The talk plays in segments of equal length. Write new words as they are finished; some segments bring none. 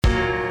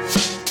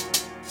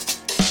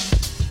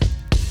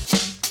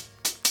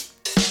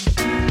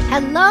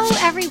Hello,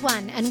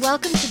 everyone, and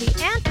welcome to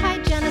the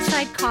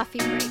Anti-Genocide Coffee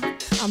Break,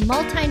 a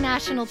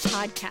multinational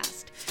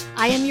podcast.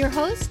 I am your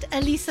host,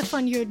 Elisa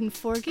von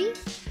Jurden-Forgy,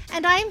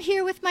 and I am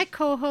here with my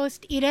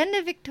co-host,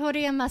 Irene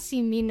Victoria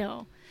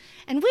Massimino.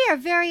 And we are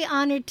very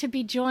honored to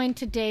be joined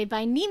today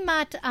by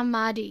Niemat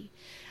Ahmadi,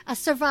 a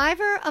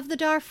survivor of the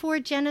Darfur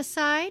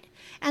Genocide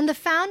and the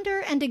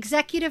founder and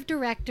executive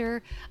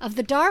director of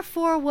the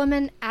Darfur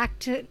Women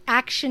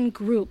Action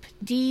Group,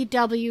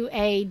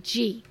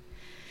 DWAG.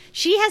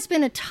 She has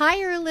been a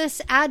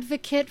tireless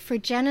advocate for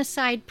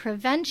genocide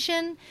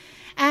prevention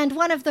and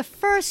one of the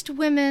first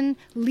women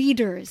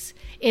leaders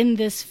in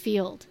this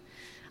field.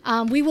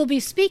 We will be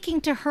speaking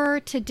to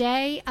her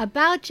today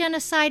about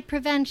genocide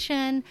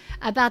prevention,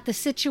 about the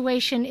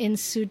situation in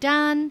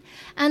Sudan,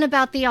 and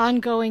about the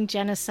ongoing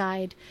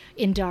genocide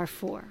in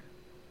Darfur.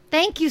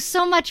 Thank you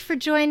so much for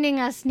joining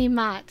us,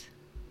 Niemat.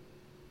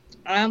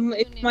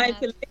 It's my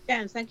pleasure,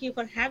 and thank you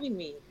for having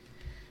me.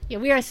 Yeah,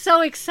 we are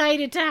so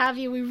excited to have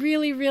you. We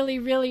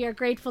really are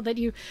grateful that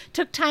you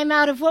took time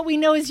out of what we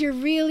know is your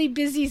really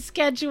busy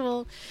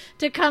schedule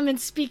to come and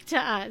speak to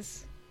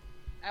us.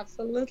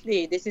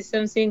 Absolutely. This is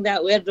something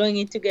that we're doing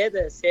it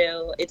together.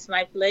 So it's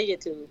my pleasure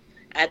to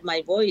add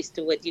my voice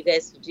to what you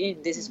guys are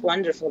doing. This is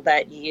wonderful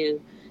that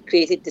you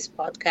created this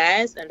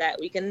podcast and that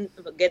we can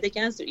get the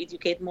chance to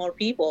educate more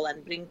people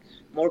and bring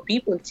more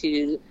people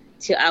to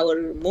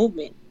our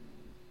movement.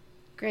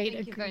 Great.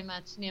 Thank you very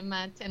much,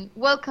 Niemat, and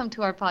welcome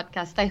to our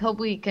podcast. I hope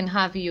we can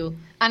have you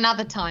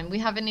another time. We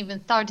haven't even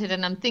started,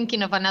 and I'm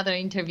thinking of another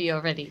interview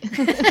already.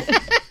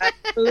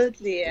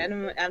 Absolutely,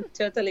 and I'm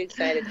totally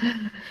excited.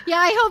 Yeah,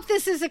 I hope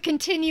this is a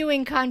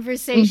continuing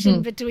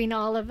conversation between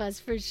all of us,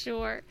 for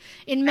sure,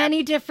 in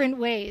many different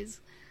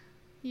ways.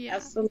 Yeah.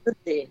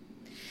 Absolutely.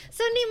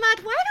 So,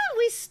 Niemat, why don't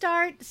we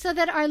start so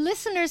that our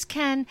listeners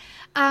can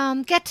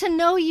get to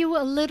know you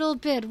a little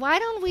bit? Why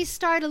don't we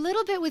start a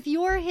little bit with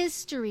your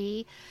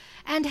history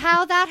and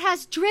how that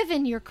has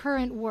driven your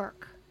current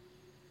work?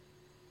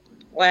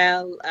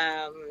 Well,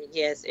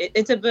 yes,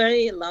 it's a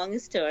very long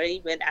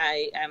story, but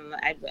I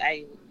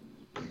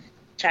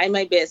try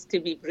my best to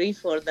be brief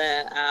for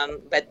the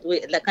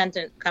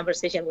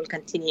conversation will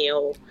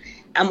continue.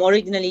 I'm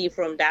originally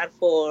from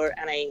Darfur,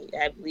 and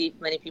I believe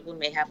many people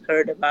may have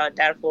heard about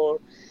Darfur,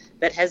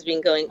 that has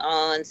been going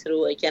on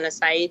through a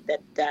genocide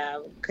that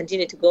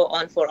continued to go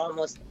on for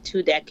almost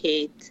 2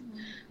 decades.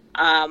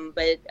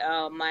 But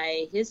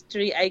my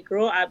history, I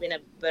grew up in a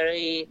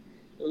very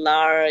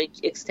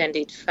large,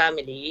 extended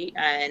family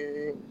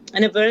and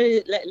in a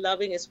very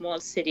loving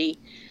small city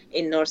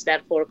in North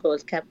Darfur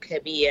called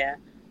Kabia,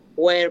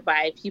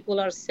 whereby people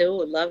are so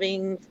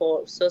loving,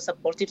 so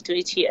supportive to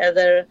each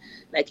other.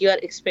 Like you are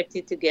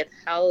expected to get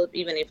help,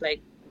 even if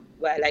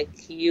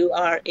you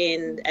are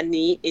in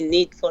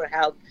need for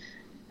help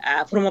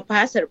from a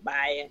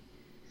passerby.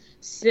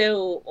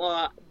 So,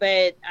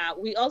 but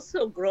we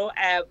also grow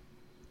up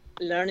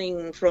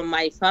learning from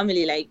my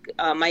family.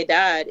 My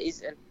dad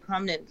is a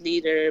prominent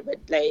leader, but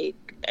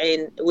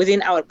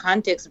within our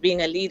context,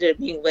 being a leader,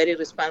 being very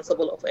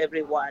responsible of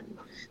everyone.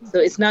 So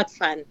it's not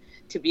fun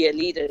to be a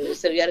leader.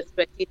 So we are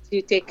expected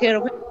to take care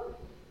of it.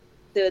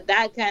 So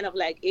that kind of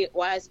it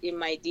was in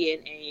my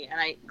DNA.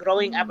 And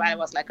growing up, I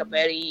was a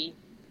very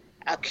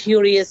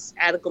curious,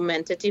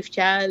 argumentative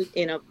child,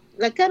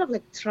 kind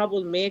of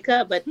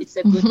troublemaker, but it's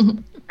a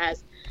good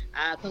as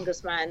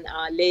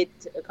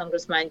late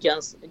Congressman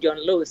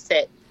John Lewis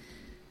said.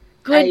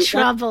 Good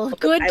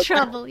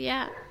trouble,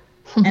 yeah.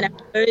 And I'm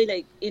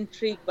very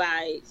intrigued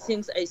by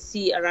things I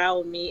see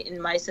around me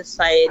in my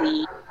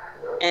society.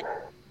 And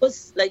I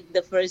was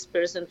the first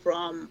person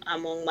from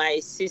among my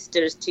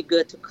sisters to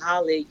go to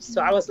college.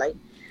 So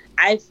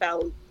I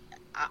felt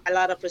a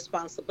lot of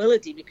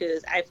responsibility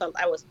because I felt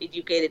I was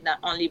educated not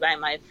only by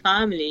my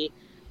family,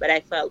 but I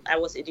felt I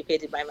was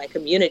educated by my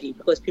community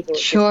because people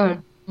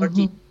were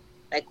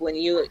when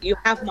you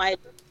have I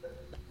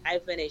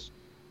finished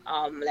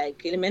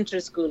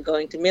elementary school,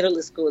 going to middle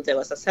school, there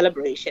was a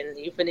celebration.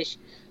 You finish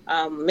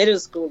middle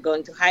school,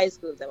 going to high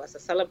school, there was a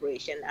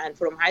celebration. And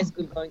from high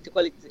school, going to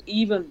college,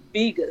 even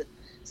bigger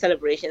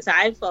celebration. So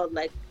I felt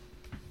like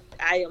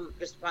I am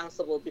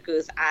responsible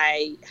because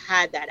I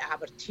had that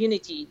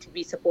opportunity to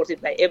be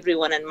supported by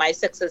everyone, and my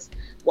success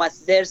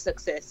was their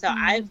success. So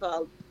I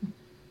felt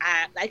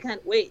I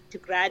can't wait to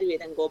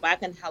graduate and go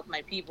back and help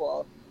my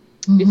people.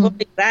 Before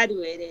I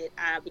graduated,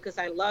 because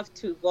I love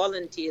to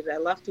volunteer, I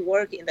love to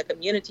work in the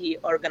community,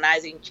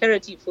 organizing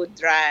charity food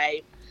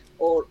drive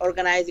or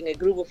organizing a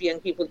group of young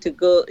people to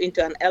go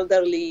into an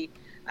elderly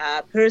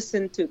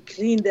person to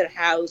clean their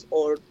house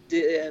or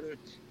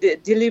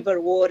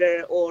deliver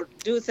water or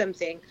do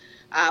something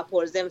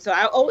for them. So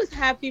I always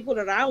have people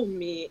around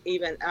me,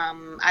 even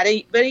at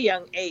a very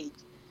young age.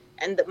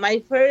 And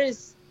my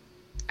first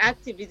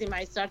activism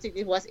I started,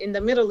 it was in the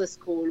middle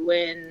school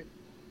when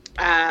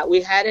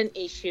we had an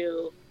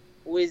issue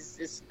with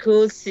the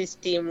school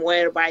system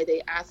whereby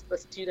they asked the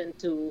student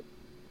to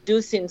do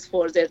things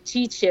for their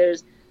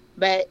teachers.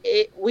 But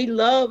we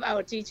love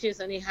our teachers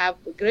and we have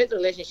a great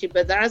relationship.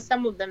 But there are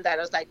some of them that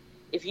are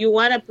if you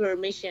want a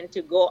permission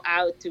to go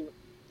out to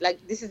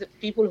like this is the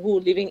people who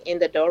living in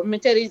the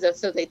dormitories,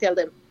 so they tell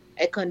them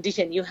a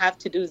condition, you have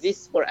to do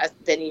this for us,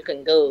 then you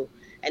can go,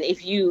 and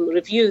if you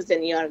refuse,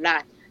 then you are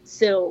not.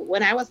 So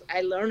when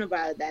I learned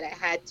about that, I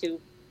had to,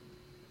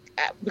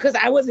 because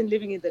I wasn't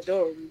living in the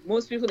dorm.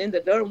 Most people in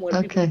the dorm were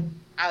people Okay.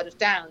 out of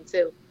town.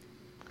 So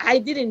I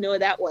didn't know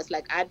that was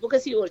like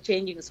advocacy or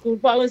changing school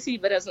policy,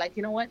 but I was like,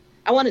 you know what?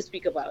 I want to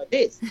speak about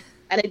this.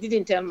 And I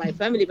didn't tell my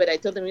family, but I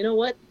told them, you know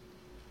what?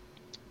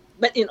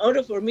 But in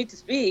order for me to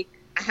speak,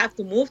 I have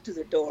to move to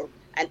the dorm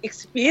and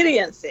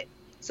experience it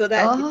so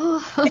that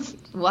Oh,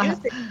 you wow.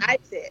 say, I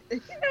said, you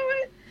know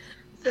what?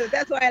 So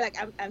that's why, like,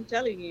 I'm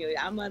telling you,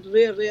 I'm a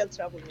real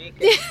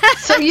troublemaker.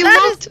 So you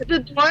That moved is to the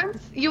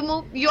dorms?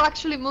 You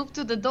actually moved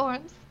to the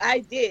dorms? I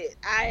did.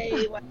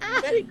 I was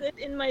very good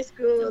in my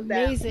school.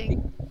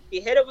 amazing. The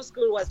head of the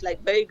school was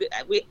like very good.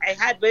 I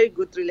had very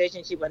good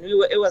relationship, and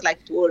it was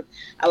like toward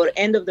our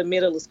end of the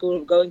middle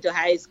school, going to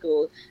high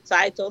school. So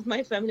I told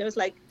my family, I was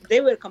like,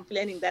 they were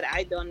complaining that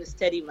I don't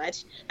study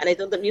much, and I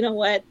told them, you know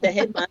what, the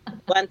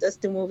headmaster wants us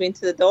to move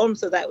into the dorm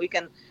so that we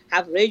can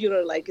have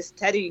regular like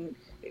studying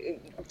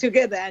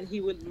together, and he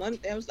would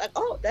month. I was like,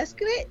 oh, that's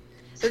great.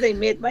 So they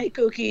made my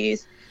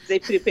cookies. They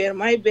prepare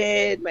my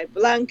bed, my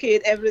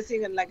blanket,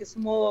 everything, and like a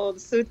small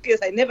suitcase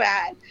I never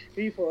had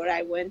before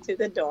I went to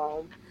the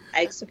dorm.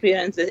 I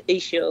experienced the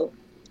issue,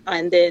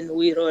 and then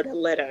we wrote a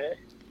letter,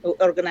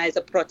 organized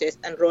a protest,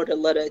 and wrote a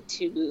letter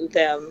to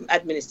the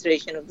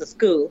administration of the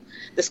school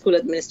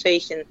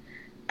administration,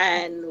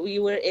 and we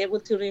were able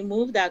to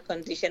remove that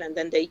condition. And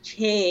then they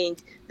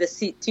changed the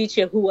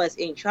teacher who was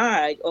in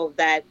charge of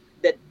the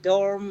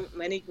dorm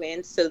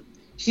management. So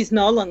she's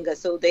no longer.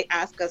 So they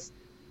asked us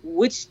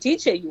which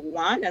teacher you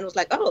want, and I was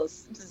like, oh,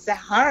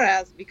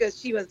 Zahara, because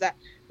she was the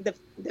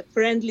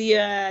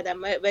friendlier,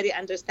 the very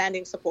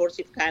understanding,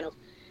 supportive kind of.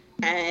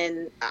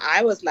 And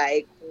I was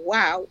like,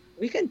 wow,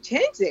 we can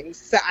change things.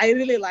 So I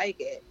really like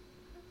it.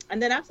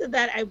 And then after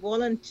that, I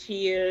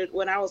volunteered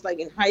when I was like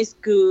in high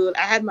school.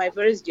 I had my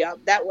first job.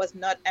 That was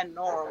not a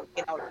norm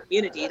in our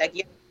community. Like,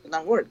 yeah,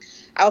 don't work.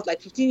 I was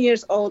like 15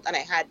 years old, and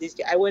I had this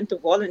job. I went to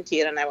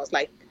volunteer, and I was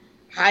like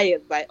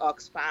hired by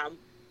Oxfam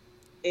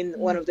in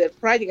one of their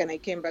projects. And I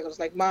came back. I was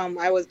like, Mom,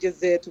 I was just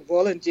there to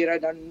volunteer. I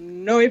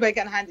don't know if I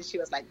can handle it. She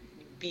was like,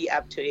 be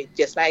up to it.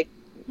 Just like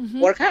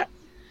work hard.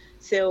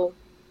 So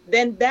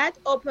then that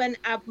opened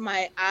up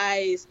my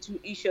eyes to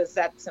issues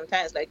that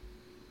sometimes, like,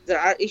 there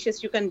are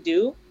issues you can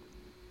do,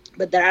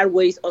 but there are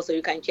ways also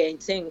you can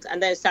change things.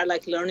 And then I started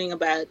like learning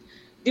about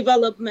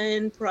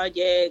development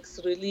projects,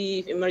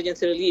 relief,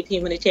 emergency relief,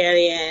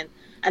 humanitarian.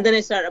 And then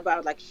I started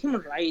about like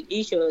human rights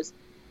issues.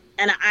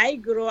 And I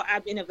grew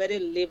up in a very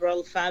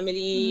liberal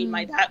family.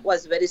 My dad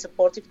was very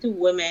supportive to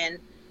women.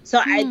 So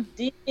I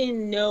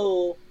didn't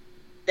know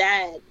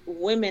that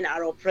women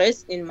are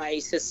oppressed in my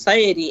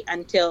society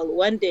until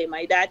one day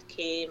my dad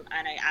came,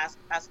 and I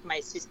asked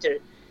my sister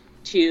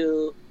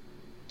to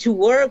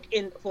work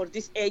for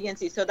this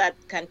agency so that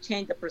can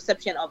change the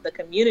perception of the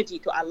community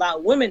to allow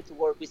women to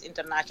work with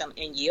international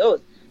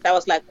NGOs. That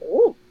was like,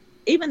 oh,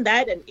 even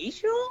that an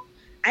issue?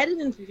 I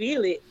didn't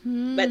feel it,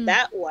 but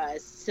that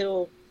was.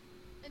 So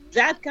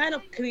that kind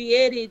of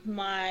created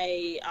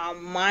my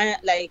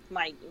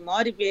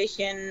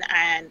motivation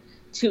and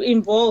to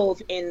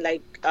involve in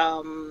like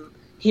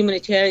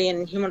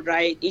humanitarian human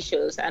rights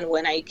issues. And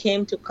when I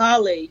came to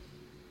college,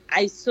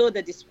 I saw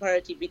the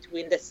disparity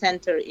between the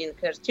center in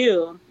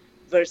Khartoum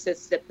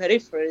versus the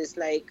peripheries,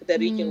 like the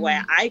region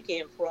where I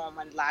came from,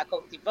 and lack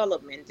of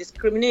development,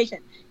 discrimination,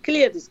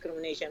 clear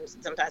discrimination.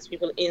 Sometimes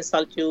people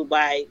insult you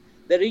by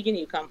the region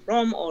you come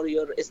from, or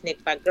your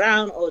ethnic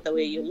background, or the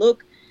way you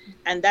look.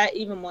 And that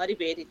even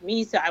motivated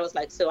me. So I was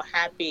like so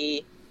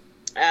happy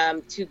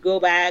to go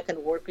back and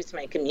work with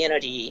my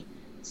community.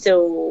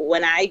 So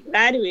when I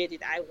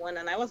graduated, I went,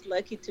 and I was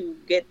lucky to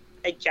get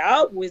a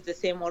job with the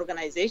same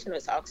organization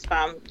as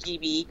Oxfam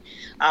GB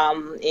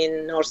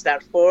in North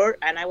Darfur.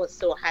 And I was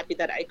so happy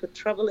that I could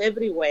travel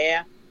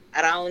everywhere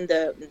around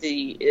the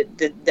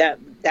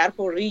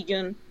Darfur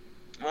region,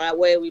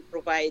 where we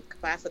provide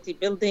capacity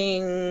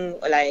building,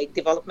 like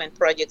development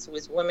projects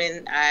with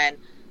women, and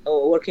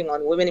working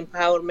on women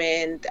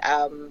empowerment,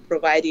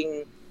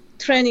 providing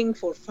training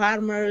for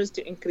farmers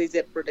to increase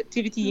their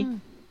productivity,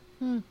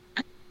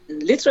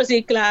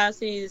 literacy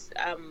classes,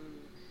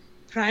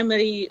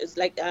 primary is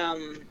like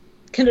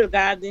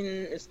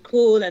kindergarten,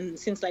 school, and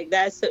things like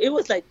that. So it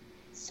was like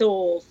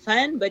so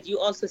fun, but you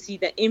also see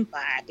the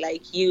impact.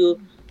 Like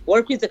you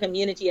work with the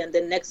community, and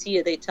then next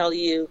year they tell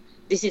you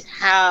this is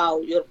how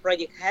your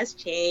project has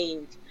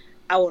changed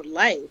our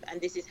life, and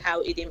this is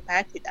how it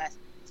impacted us.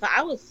 So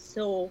I was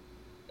so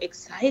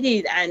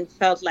excited and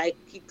felt like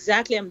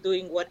exactly I'm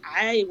doing what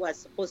I was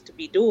supposed to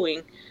be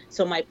doing.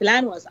 So my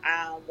plan was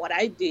what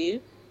I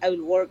do, I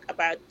will work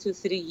about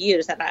 2-3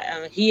 years, and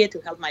I'm here to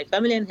help my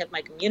family and help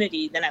my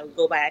community. Then I will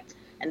go back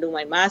and do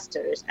my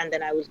master's, and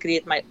then I will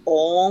create my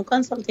own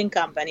consulting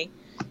company,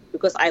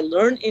 because I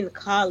learned in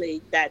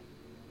college that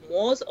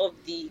most of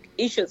the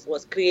issues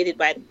was created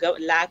by the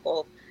lack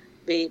of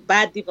the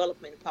bad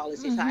development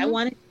policy. So I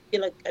wanted to be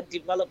like a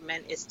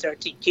development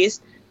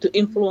strategist to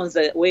influence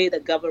the way the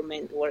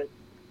government worked.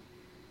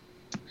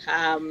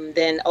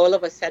 Then all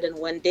of a sudden,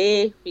 one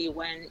day, we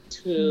went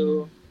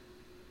to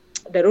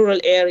the rural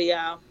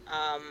area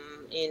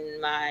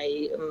in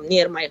my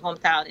near my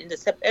hometown, in the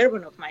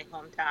suburban of my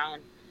hometown,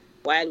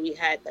 while we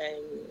had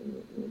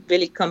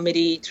village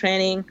committee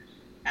training.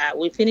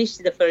 We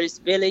finished the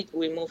first village,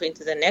 we moved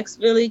into the next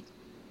village,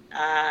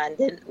 and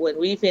then when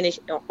we finished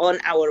on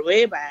our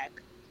way back,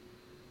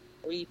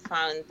 we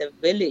found the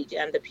village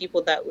and the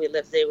people that we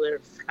left. They were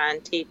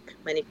frantic.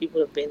 Many people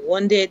have been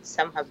wounded,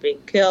 some have been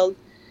killed,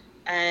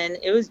 and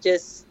it was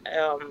just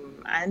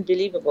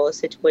unbelievable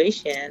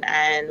situation.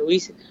 And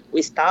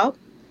we stopped.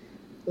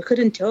 We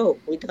couldn't talk.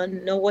 We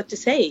don't know what to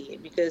say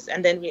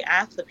and then we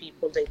asked the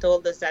people. They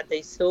told us that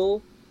they saw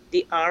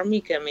the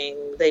army coming.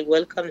 They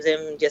welcomed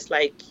them just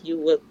like you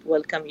would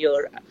welcome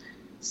your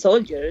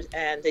soldiers,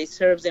 and they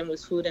served them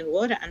with food and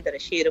water under the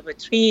shade of a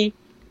tree.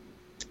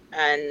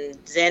 And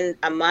then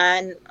a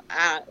man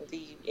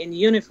in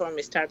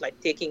uniform started like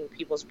taking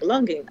people's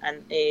belongings,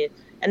 and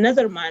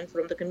another man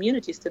from the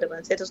community stood up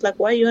and said, "It's like,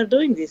 why you are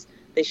doing this?"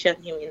 They shot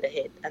him in the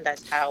head, and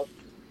that's how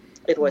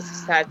it was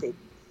started.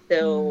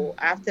 So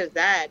after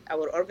that,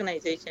 our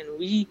organization,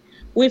 we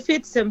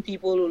fit some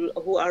people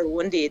who are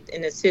wounded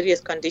in a serious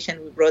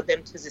condition. We brought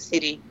them to the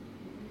city,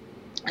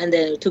 and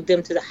then we took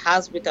them to the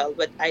hospital.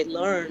 But I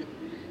learned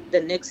the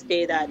next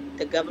day that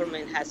the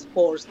government has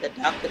forced the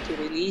doctor to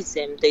release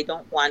them. They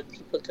don't want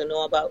people to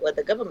know about what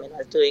the government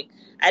was doing.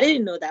 I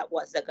didn't know that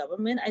was the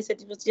government. I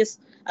said it was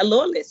just a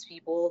lawless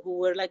people who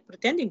were like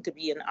pretending to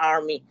be an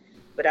army.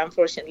 But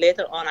unfortunately,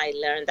 later on, I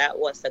learned that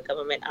was the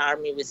government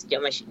army with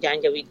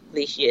Janjaweed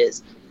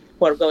militias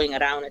who are going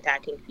around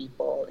attacking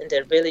people in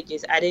their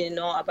villages. I didn't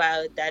know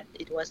about that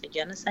it was a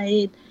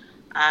genocide.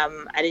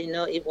 I didn't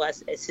know it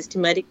was a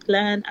systematic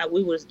plan.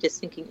 We were just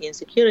thinking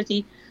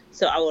insecurity.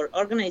 So our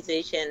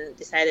organization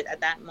decided at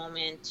that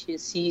moment to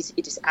cease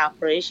its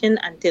operation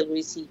until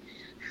we see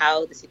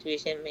how the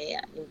situation may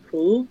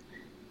improve.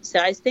 So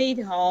I stayed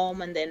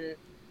home, and then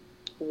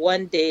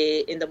one day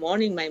in the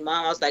morning, my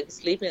mom was like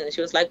sleeping, and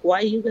she was like, "Why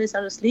you guys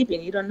are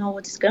sleeping? You don't know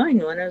what's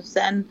going on."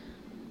 And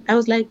I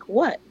was like,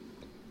 "What?"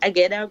 I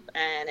get up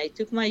and I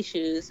took my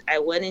shoes. I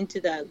went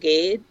into the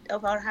gate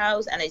of our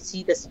house, and I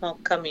see the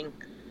smoke coming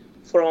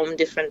from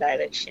different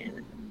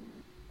direction.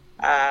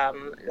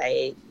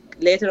 Like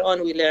later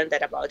on, we learned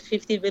that about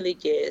 50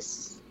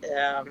 villages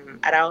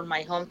around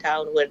my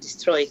hometown were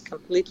destroyed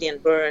completely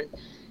and burned.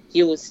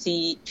 You will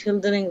see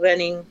children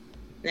running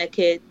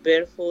naked,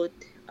 barefoot,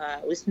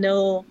 with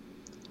no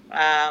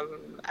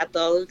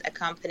adult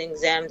accompanying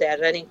them. They are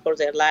running for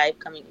their life,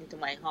 coming into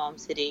my home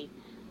city.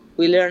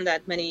 We learned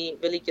that many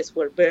villages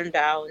were burned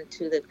down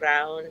to the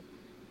ground.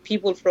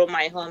 People from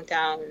my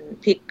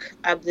hometown pick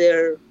up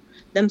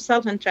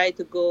themselves and try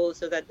to go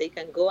so that they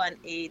can go and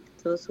aid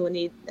those who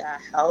need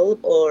help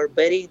or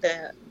bury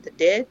the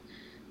dead.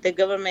 The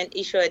government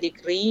issued a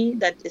decree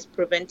that is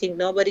preventing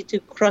nobody to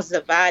cross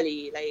the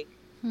valley.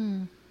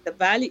 The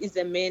valley is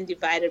the main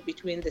divider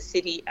between the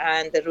city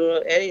and the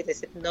rural area. They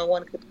said no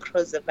one could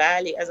cross the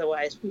valley,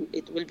 otherwise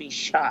it will be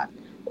shot,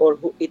 or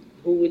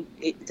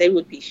they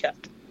will be shot.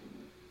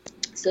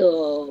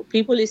 So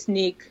people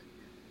sneak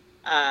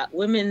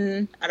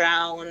women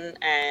around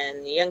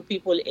and young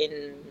people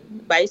in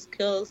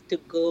bicycles to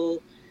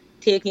go,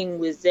 taking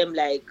with them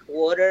like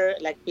water.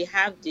 Like we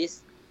have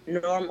this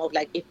norm of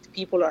like if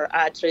people are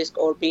at risk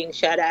or being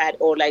shot at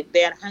or like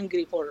they are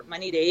hungry for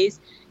many days,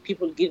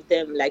 people give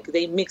them like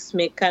they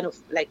make kind of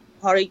like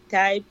porridge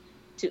type.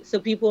 So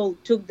people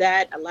took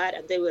that a lot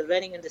and they were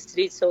running in the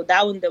streets. So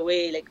down the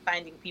way, like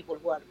finding people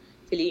who are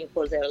fleeing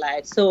for their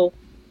lives. So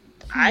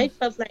I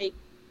felt like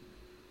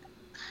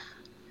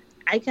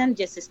I can't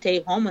just stay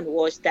home and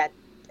watch that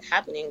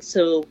happening.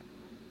 So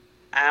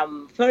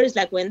first,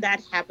 like when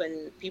that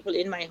happened, people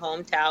in my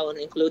hometown,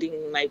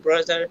 including my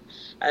brother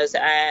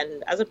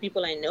and other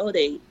people I know,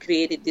 they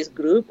created this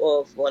group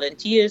of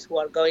volunteers who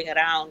are going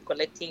around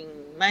collecting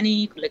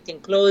money,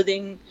 collecting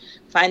clothing,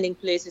 finding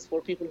places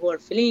for people who are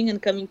fleeing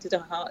and coming to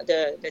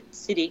the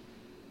city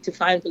to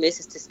find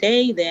places to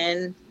stay.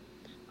 Then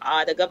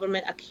the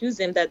government accused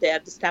them that they are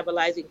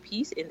destabilizing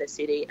peace in the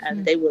city,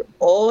 and they were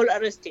all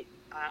arrested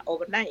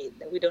overnight.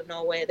 We don't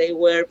know where they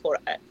were for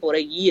a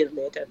year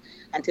later,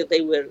 until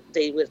they were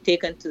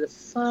taken to the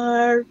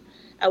far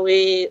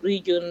away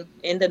region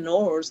in the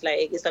north,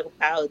 like it's like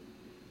about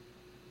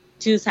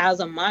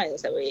 2,000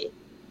 miles away.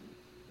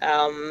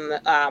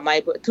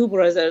 My two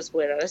brothers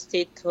were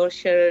arrested,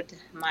 tortured.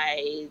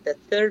 The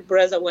third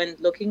brother went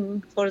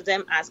looking for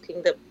them,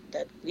 asking the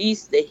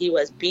police that he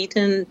was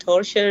beaten,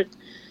 tortured.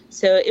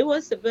 So it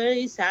was a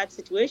very sad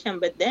situation.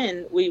 But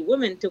then we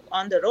women took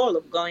on the role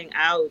of going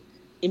out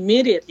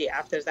immediately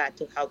after that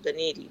to help the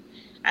needy.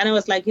 And I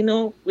was like,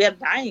 we are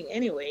dying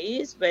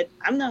anyways, but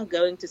I'm not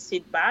going to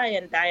sit by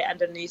and die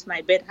underneath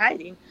my bed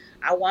hiding.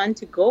 I want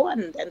to go,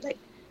 and like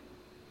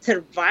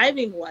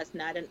surviving was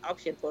not an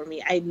option for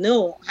me. I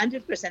know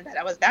 100% that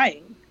I was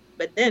dying,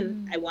 but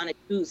then I want to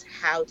choose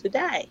how to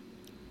die.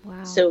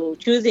 Wow. So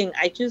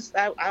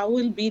I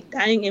will be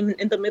dying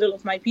in the middle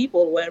of my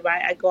people,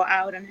 whereby I go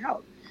out and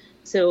help.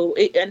 So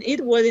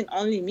it wasn't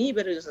only me,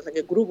 but it was like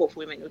a group of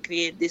women. We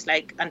create this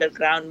like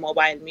underground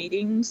mobile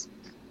meetings,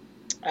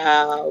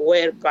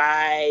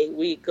 whereby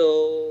we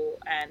go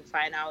and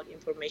find out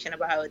information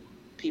about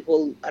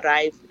people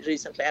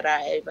recently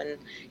arrive, and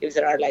if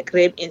there are like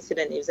rape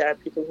incidents, if there are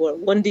people who are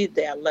wounded,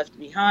 they are left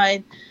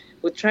behind.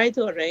 We try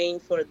to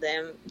arrange for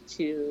them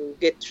to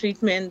get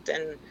treatment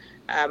and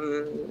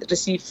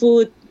receive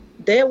food.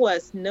 There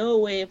was no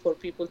way for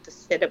people to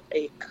set up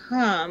a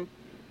camp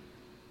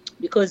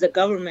because the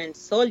government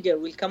soldier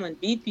will come and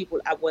beat people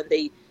up when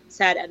they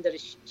sat under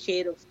the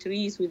shade of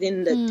trees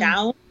within the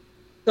town.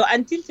 So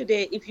until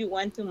today, if you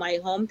went to my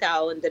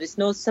hometown, there is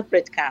no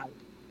separate camp.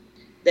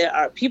 There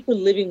are people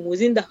living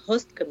within the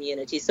host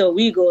community. So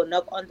we go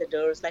knock on the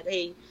doors like,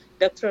 hey,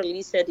 Dr.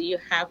 Lisa, do you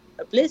have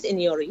a place in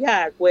your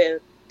yard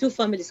where two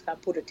families can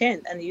put a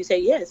tent? And you say,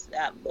 yes,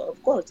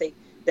 of course.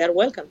 They're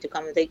welcome to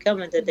come. And they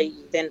come, and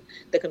then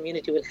the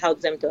community will help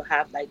them to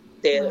have like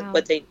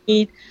what they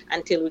need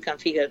until we can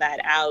figure that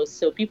out.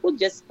 So people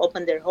just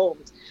open their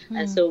homes.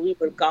 And so we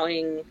were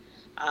going,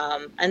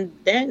 and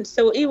then,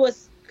 so it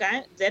was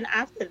then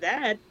after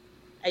that,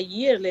 a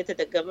year later,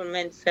 the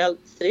government felt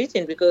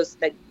threatened because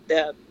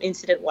the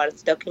incident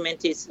was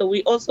documented. So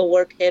we also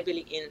work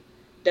heavily in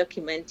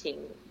documenting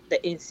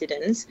the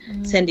incidents,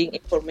 sending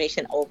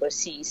information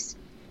overseas.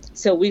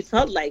 So we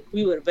felt like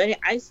we were very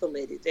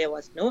isolated. There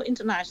was no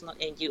international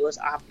NGOs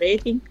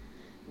operating.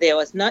 There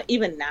was not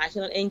even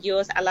national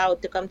NGOs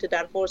allowed to come to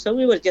Darfur. So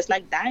we were just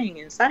like dying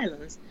in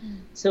silence.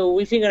 So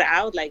we figured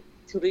out like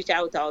to reach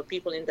out to our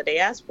people in the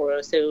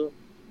diaspora. So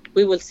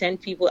we will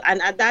send people.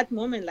 And at that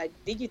moment, like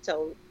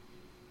digital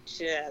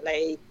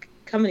like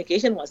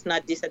communication was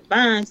not this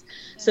advanced.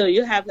 So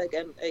you have like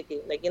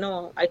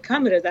a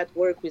camera that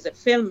work with a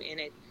film in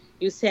it.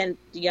 You send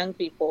young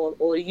people,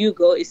 or you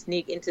go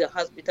sneak into the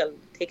hospital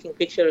taking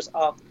pictures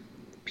of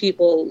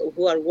people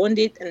who are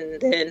wounded, and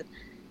then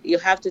you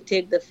have to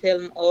take the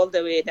film all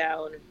the way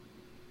down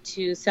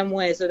to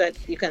somewhere so that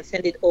you can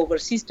send it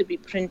overseas to be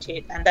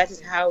printed. And that is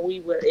how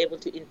we were able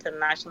to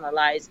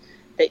internationalize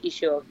the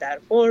issue of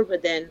Darfur.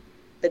 But then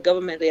the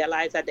government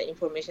realized that the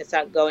information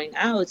started going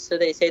out. So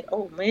they said,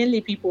 oh,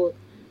 mainly people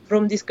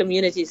from these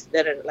communities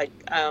that are like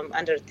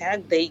under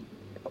attack,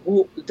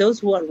 those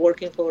who are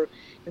working for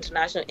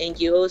international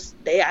NGOs,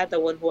 they are the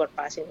ones who are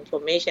passing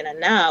information. And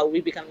now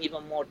we become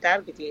even more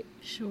targeted.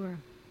 Sure.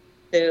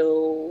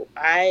 So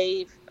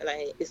I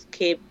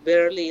escaped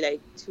barely like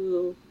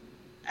 2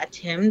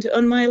 attempts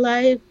on my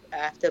life,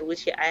 after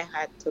which I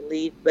had to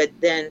leave. But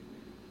then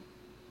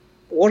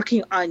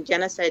working on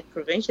genocide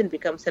prevention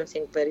becomes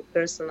something very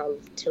personal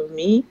to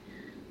me,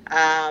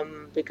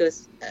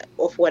 because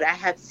of what I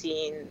have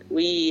seen.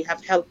 We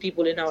have held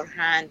people in our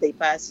hand. They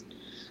pass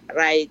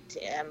right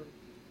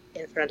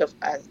in front of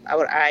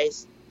our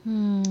eyes.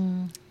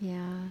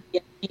 Yeah.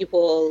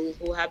 People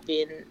who have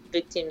been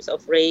victims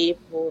of rape,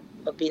 who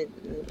have been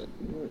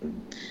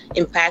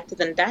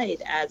impacted and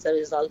died as a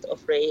result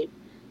of rape.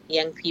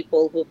 Young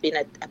people who've been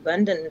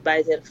abandoned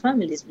by their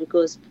families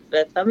because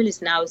the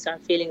families now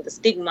start feeling the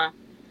stigma.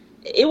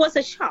 It was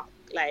a shock.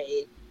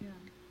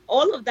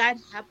 All of that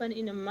happened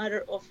in a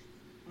matter of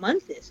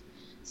months.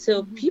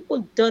 So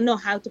people don't know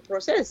how to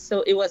process.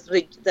 So it was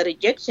the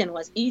rejection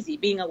was easy.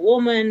 Being a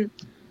woman,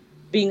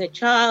 being a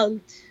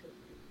child,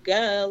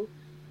 girl,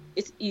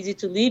 it's easy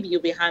to leave you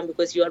behind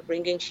because you are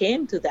bringing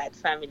shame to that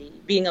family.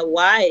 Being a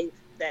wife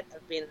that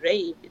have been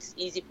raped, it's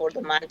easy for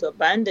the man to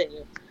abandon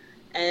you.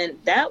 And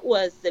that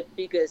was the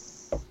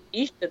biggest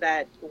issue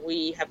that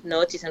we have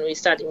noticed, and we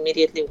started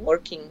immediately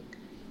working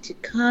to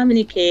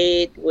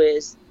communicate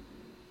with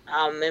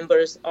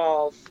members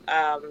of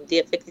the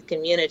affected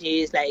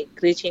communities, like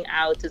reaching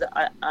out to the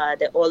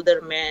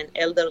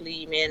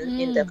elderly men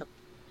in the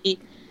community,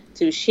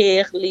 to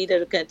sheikh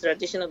leaders,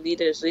 traditional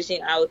leaders,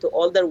 reaching out to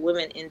older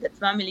women in the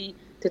family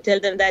to tell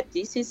them that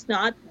this is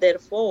not their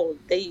fault.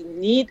 They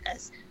need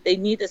us. They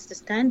need us to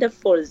stand up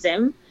for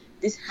them.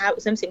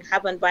 Something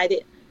happened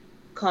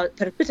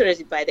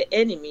perpetrated by the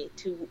enemy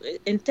to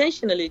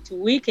intentionally to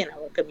weaken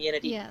our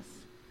community. Yes.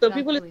 So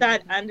people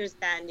start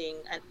understanding,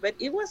 but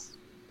it was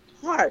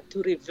hard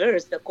to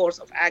reverse the course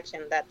of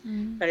action that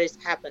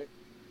first happened.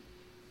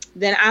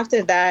 Then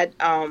after that,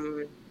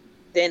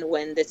 then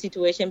when the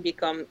situation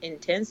became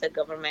intense, the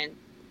government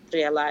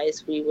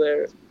realized we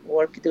were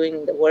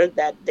doing the work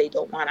that they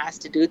don't want us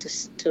to do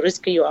to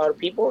rescue our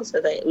people,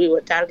 so that we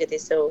were targeted.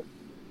 So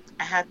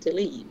I had to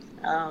leave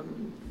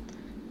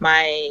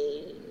my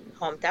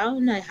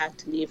hometown. I had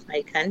to leave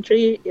my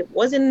country. It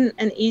wasn't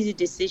an easy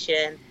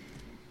decision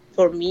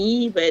for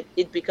me, but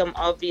it became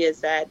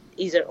obvious that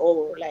either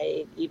or,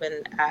 like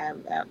even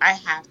I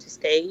have to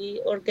stay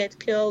or get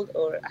killed,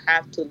 or I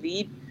have to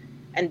leave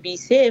and be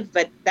safe.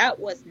 But that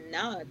was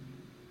not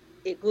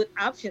a good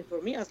option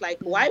for me. I was like,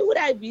 why would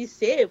I be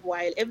safe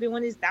while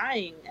everyone is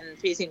dying and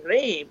facing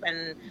rape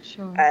and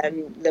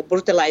the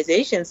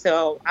brutalization?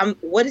 So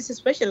what is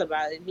special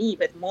about me?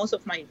 But most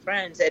of my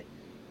friends said,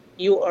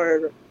 you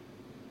are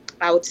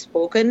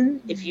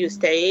outspoken. If you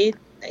stay,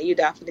 you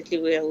definitely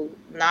will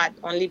not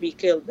only be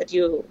killed, but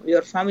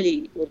your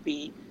family will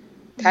be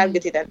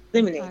targeted and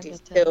eliminated.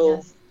 Targeted, So,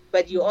 yes.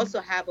 but you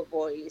also have a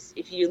voice.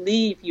 If you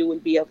leave, you will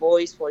be a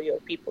voice for your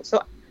people.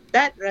 So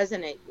that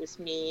resonated with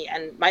me.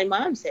 And my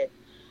mom said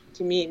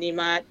to me,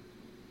 Niemat,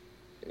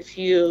 if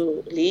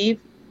you leave,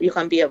 you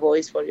can be a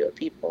voice for your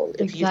people.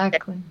 If you stay,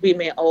 Exactly. we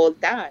may all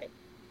die.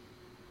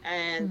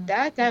 And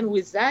that kind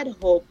with that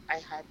hope, I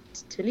had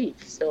to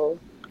leave. So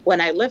when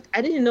I left,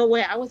 I didn't know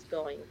where I was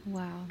going.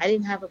 Wow. I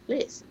didn't have a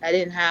place. I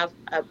didn't have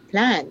a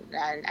plan,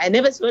 and I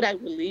never thought I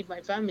would leave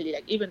my family.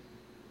 Like even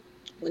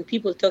when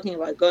people talking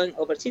about going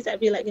overseas, I'd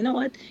be like, you know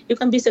what, you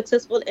can be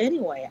successful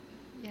anywhere.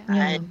 Yeah.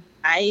 Yeah. And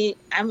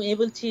I'm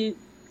able to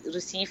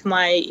receive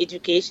my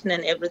education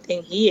and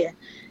everything here.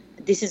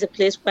 This is a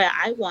place where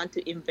I want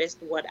to invest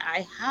what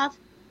I have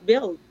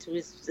built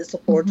with the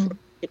support from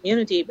the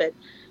community. But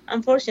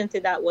unfortunately,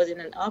 that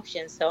wasn't an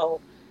option.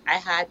 So I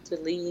had to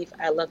leave.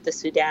 I left the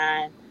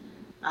Sudan.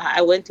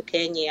 I went to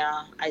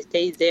Kenya. I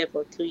stayed there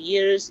for 2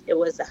 years. It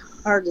was the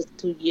hardest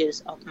 2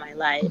 years of my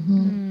life.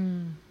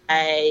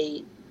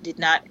 I did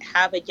not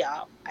have a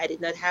job. I did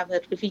not have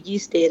a refugee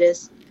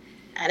status.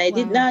 And I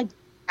did Wow. not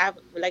have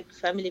like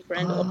family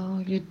friend or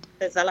Oh, you.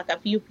 there's like a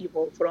few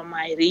people from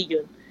my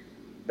region.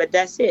 But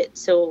that's it.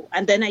 So,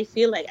 and then I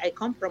feel like I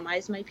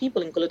compromise my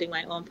people, including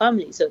my own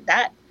family. So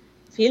that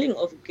feeling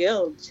of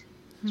guilt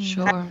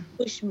Sure.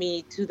 pushed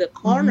me to the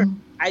corner.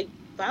 I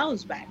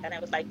bounced back and I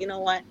was like, you know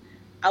what?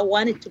 I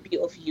wanted to be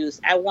of use.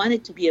 I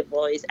wanted to be a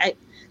voice.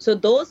 So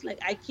those, like,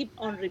 I keep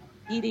on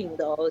repeating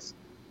those.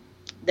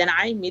 Then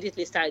I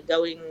immediately started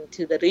going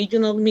to the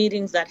regional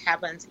meetings that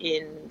happens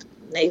in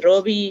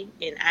Nairobi,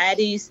 in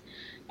Addis,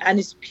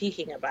 and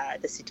speaking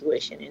about the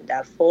situation in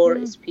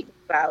Darfur, speaking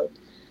about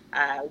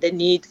the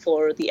need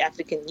for the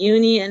African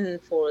Union,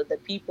 for the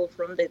people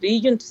from the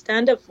region to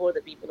stand up for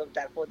the people of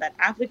Darfur, that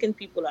African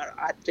people are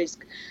at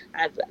risk,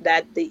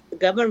 that the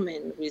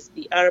government with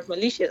the Arab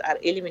militias are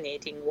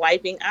eliminating,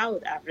 wiping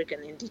out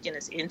African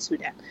indigenous in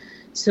Sudan.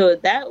 So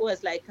that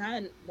was like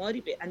kind of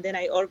motivate. And then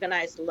I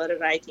organized a letter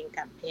writing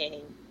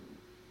campaign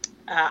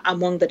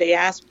among the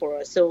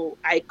diaspora. So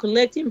I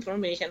collect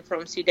information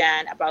from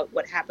Sudan about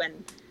what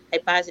happened. I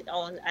pass it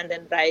on and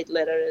then write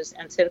letters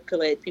and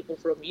circulate people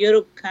from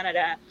Europe,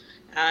 Canada,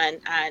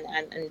 and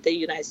the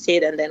United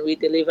States. And then we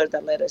deliver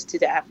the letters to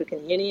the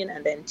African Union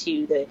and then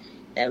to the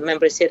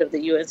member state of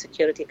the UN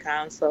Security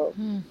Council.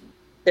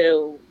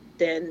 So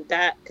then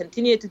that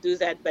continued to do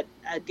that. But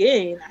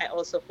again, I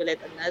also feel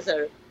like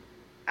another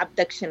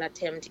abduction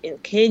attempt in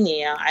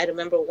Kenya. I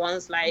remember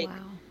once, like,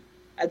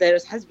 there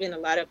has been a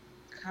lot of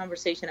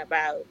conversation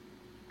about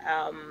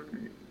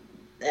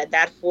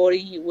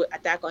Darfuri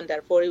attack on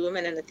Darfuri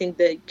women, and I think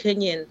the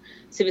Kenyan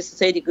civil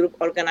society group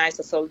organized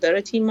a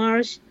solidarity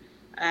march,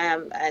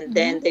 and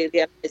then they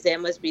realized there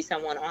must be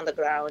someone on the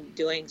ground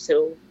doing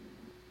so.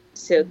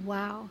 So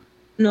wow.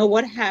 know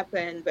what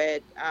happened,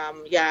 but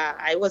yeah,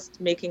 I was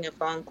making a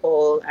phone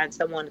call and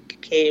someone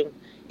came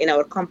in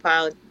our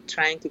compound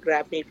trying to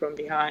grab me from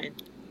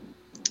behind.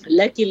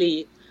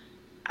 Luckily,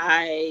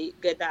 I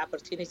got the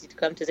opportunity to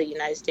come to the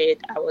United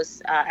States. I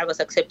was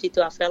accepted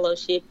to a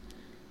fellowship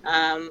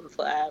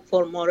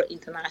for Motor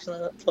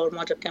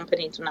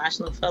Company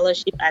International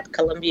Fellowship at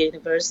Columbia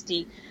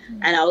University,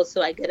 and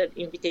also I got an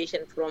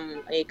invitation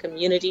from a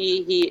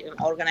community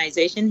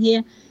organization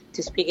here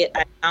to speak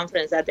at a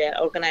conference that they're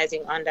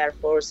organizing on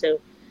Darfur.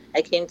 So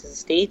I came to the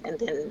state and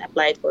then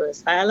applied for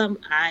asylum.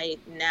 I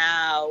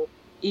now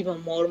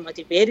even more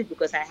motivated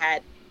because I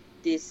had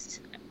this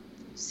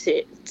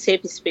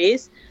safe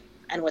space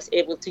and was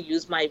able to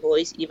use my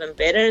voice even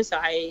better.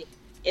 So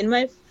in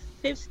my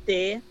 5th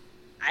day,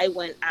 I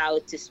went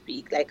out to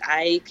speak. Like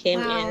I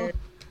came in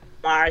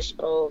March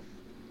of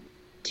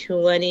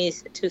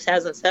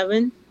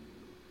 2007.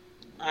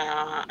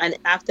 And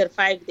after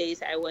 5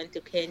 days, I went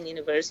to Kent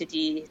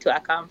University to a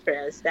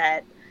conference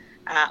that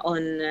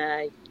on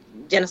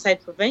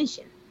genocide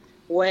prevention,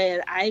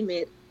 where I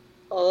met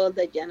all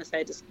the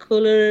genocide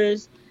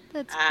scholars.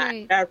 That's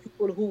great. There are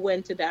people who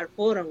went to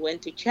Darfur and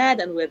went to Chad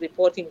and were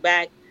reporting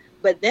back.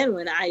 But then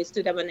when I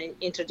stood up and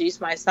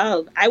introduced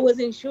myself, I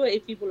wasn't sure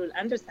if people would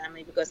understand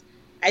me because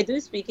I do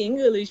speak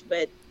English,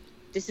 but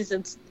this is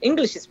an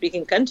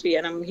English-speaking country,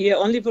 and I'm here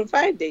only for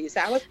 5 days.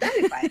 I was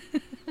terrified.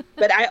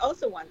 But I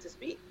also want to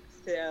speak.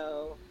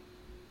 So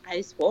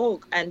I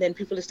spoke, and then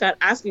people start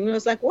asking me. I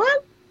was like,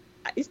 what?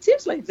 It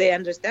seems like they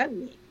understand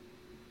me.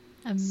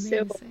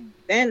 Amazing. So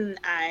then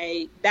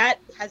that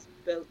has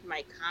built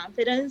my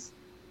confidence.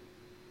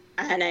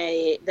 And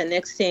the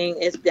next thing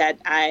is that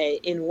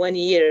in 1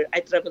 year,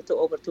 I traveled to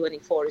over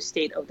 24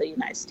 states of the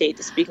United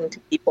States, speaking to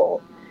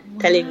people,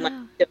 telling my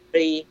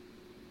story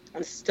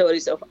and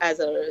stories of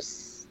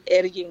others,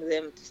 urging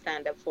them to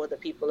stand up for the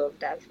people of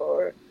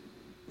Darfur.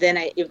 Then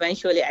I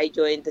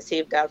joined the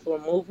Save Darfur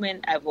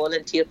movement. I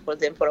volunteered for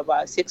them for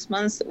about 6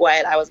 months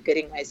while I was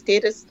getting my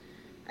status.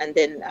 And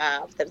then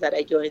after that,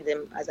 I joined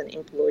them as an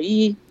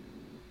employee.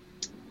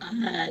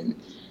 And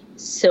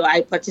so I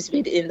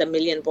participated in the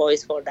Million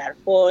Voice for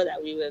Darfur,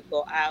 that we will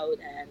go out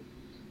and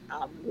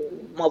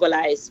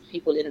mobilize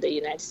people in the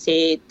United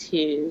States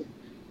to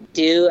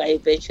do. I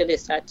eventually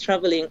started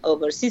traveling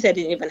overseas. I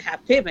didn't even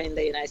have paper in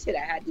the United States.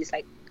 I had this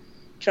like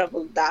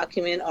travel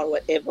document or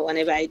whatever.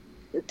 Whenever I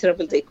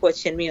traveled, they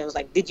questioned me. I was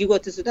like, "Did you go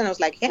to Sudan?" I was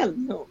like, "Hell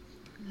no,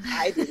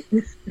 I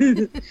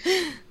didn't."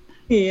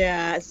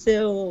 Yeah.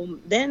 So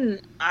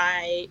then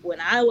when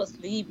I was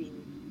leaving,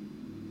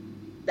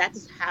 that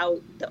is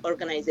how the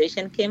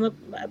organization came up.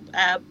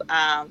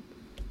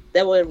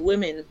 There were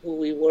women who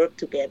we worked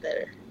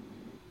together.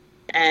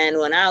 And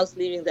when I was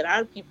leaving, there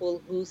are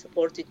people who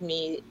supported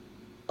me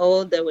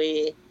all the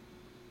way,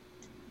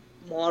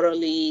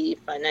 morally,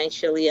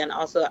 financially, and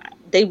also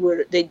they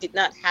did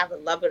not have a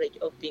leverage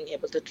of being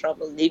able to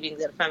travel, leaving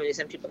their families.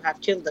 Some people have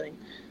children.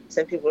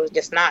 Some people are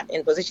just not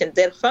in position.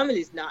 Their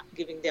family is not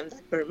giving them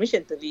that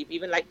permission to leave,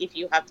 even like if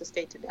you have to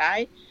stay to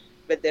die.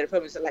 But their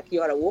families are like,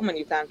 you are a woman,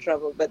 you can't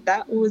travel. But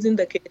that wasn't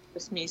the case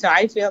with me. So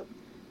I felt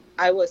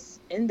I was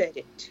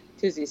indebted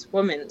to this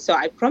woman. So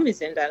I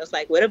promised him that I was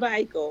like, wherever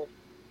I go,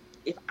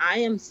 if I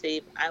am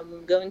safe,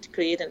 I'm going to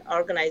create an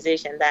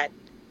organization that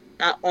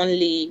not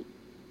only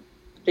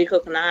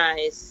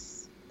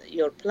recognize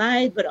your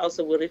plight, but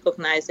also will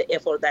recognize the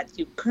effort that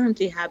you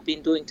currently have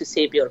been doing to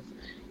save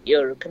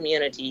your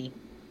community.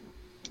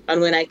 And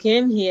when I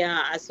came here,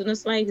 as soon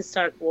as I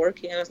started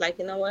working, I was like,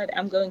 you know what,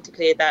 I'm going to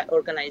create that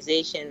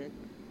organization.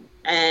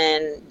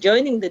 And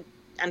joining the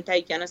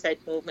anti-genocide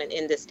movement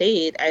in the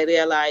state, I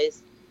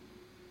realized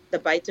the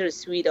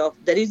bittersweet of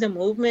there is a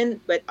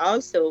movement, but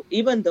also,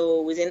 even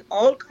though within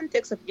all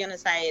contexts of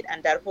genocide,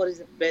 and Darfur is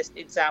the best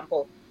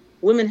example,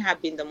 women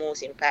have been the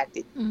most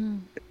impacted. Mm-hmm.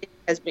 It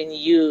has been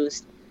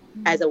used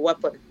as a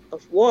weapon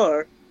of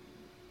war,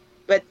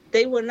 but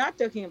they were not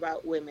talking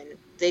about women.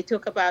 They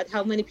talk about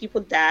how many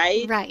people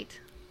died. Right.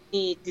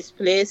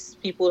 Displaced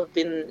people have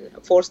been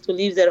forced to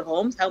leave their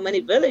homes, how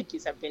many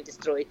villages have been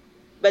destroyed.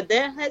 But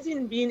there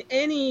hasn't been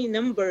any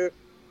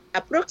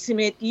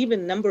approximate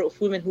even number of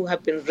women who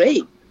have been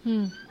raped.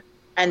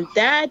 And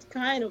that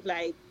kind of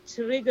like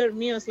triggered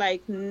me. I was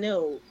like,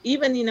 no,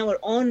 even in our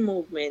own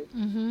movement,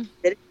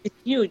 there is a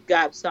huge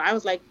gap. So I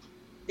was like,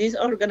 this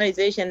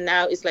organization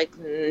now is like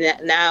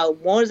now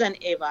more than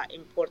ever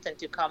important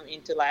to come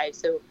into life.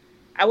 So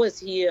I was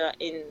here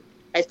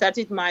I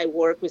started my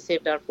work with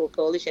Save Darfur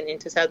Coalition in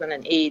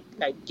 2008,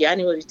 like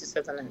January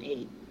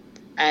 2008.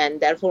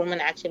 And Darfur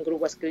Women Action Group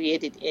was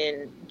created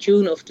in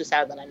June of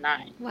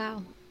 2009.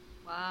 Wow.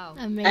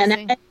 Amazing.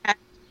 And I had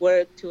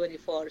work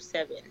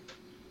 24/7.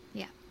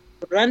 Yeah.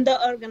 Run the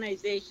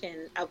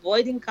organization,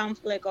 avoiding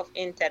conflict of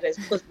interest,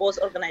 because both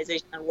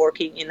organizations are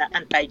working in an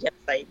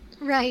anti-genocide.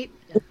 Right.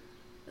 Yeah.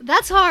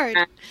 That's hard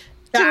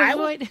to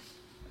avoid.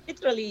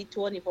 Literally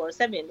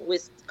 24/7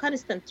 with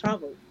constant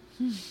travel.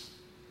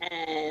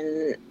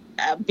 And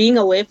being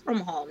away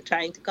from home,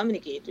 trying to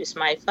communicate with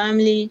my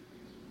family.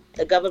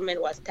 The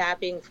government was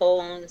tapping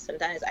phones.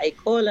 Sometimes I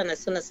call, and as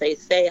soon as I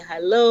say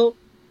hello,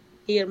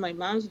 hear my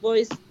mom's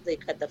voice, they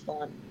cut the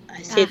phone.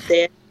 I sit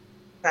there,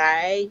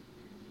 cry,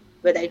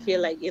 but I feel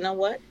like, you know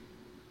what?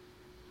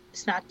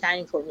 It's not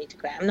time for me to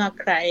cry. I'm not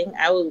crying.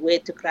 I will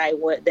wait to cry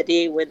the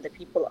day when the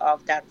people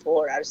of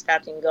Darfur are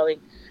starting going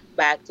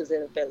back to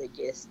their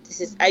villages.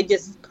 I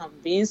just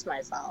convince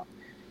myself.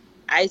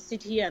 I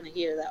sit here and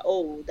hear that,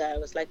 there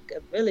was like a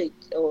village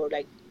or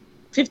like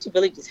 50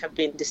 villages have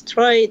been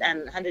destroyed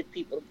and 100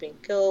 people have been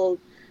killed,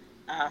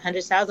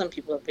 100,000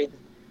 people have been.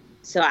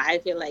 So I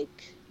feel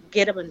like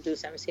get up and do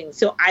something.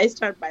 So I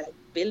start by like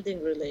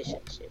building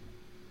relationship.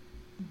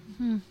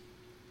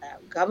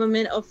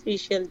 Government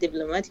official,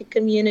 diplomatic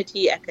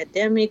community,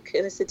 academic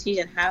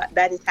institution.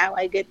 That is how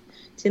I get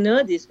to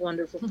know this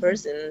wonderful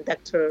person,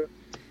 Dr.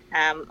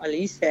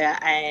 Alisa.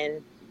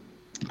 And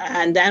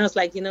then I was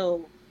like,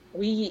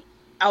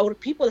 our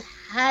people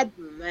had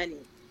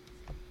money.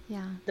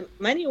 Yeah. The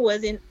money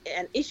wasn't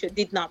an issue,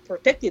 did not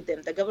protect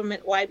them. The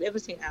government wiped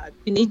everything out.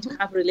 You need to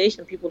have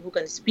people who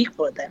can speak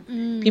for them.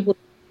 People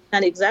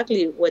understand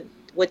exactly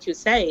what you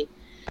say.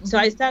 So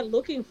I started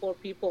looking for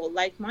people,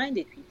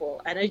 like-minded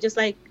people. And I just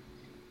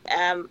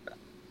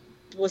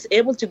was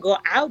able to go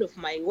out of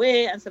my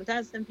way. And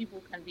sometimes some people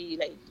can be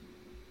like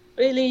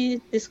really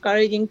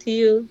discouraging to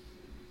you.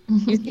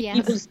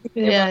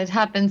 It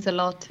happens a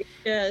lot.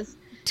 Yes.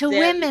 To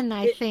women,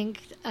 I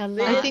think a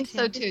lot. I think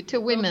so too. To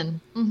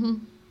women.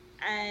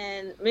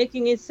 And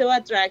making it so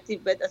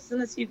attractive, but as soon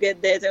as you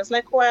get there, I was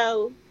like, we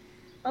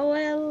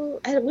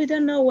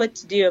don't know what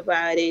to do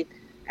about it.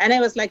 And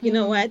I was like, you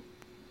know what?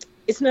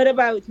 It's not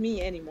about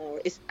me anymore.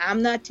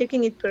 I'm not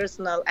taking it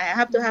personal. I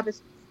have to have a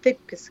thick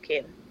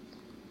skin.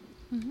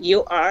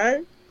 You are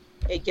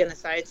a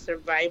genocide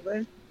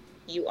survivor.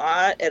 You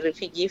are a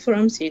refugee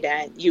from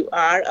Sudan. You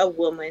are a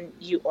woman.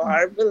 You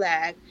are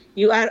Black.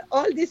 You are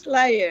all these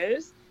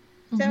layers.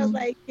 So I was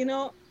like,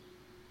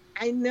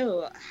 I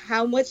know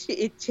how much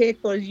it takes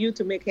for you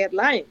to make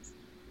headlines.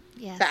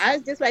 Yes. So I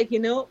was just like,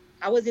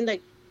 I wasn't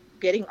like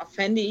getting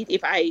offended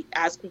if I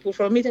asked people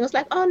for a meeting. I was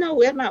like, oh no,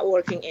 we're not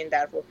working in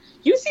Darfur.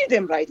 You see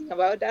them writing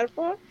about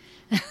Darfur.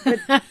 But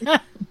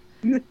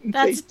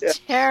That's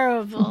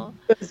terrible.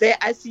 Because they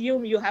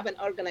assume you have an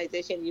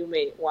organization, you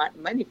may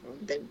want money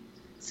from them.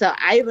 So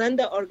I run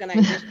the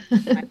organization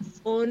my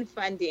own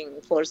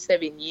funding for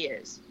 7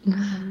 years.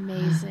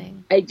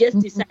 Amazing. I just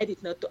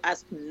decided not to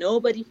ask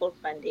nobody for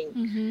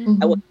funding.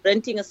 I was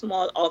renting a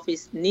small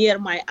office near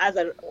my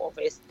other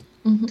office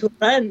to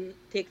run,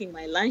 taking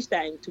my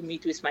lunchtime to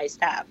meet with my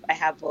staff. I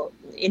have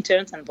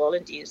interns and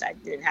volunteers. I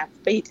didn't have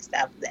paid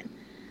staff then.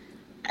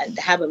 And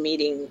have a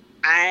meeting.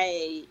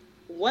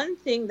 One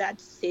thing that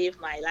saved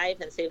my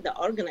life and saved the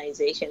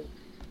organization,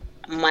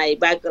 my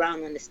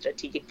background in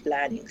strategic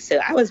planning. So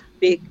I was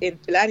big in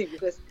planning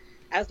because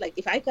I was like,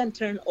 if I can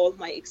turn all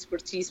my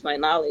expertise, my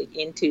knowledge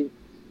into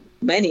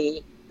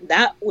money,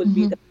 that would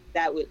be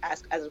that will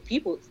ask other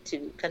people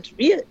to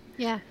contribute.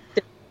 Yeah.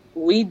 So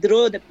we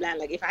draw the plan.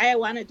 Like if I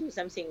want to do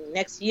something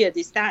next year,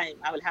 this time,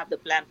 I will have the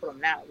plan from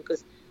now,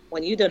 because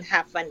when you don't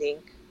have funding,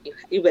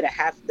 you better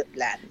have the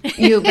plan.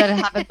 You better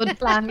have a good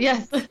plan.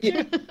 Yes.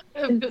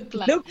 A good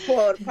plan. Look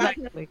for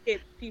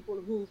partnership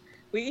people who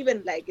we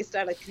even like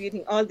started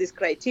creating all these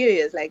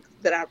criteria. Like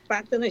there are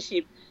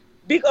partnership,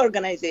 big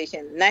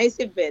organization, nice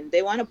event.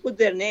 They want to put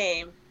their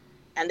name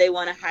and they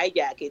want to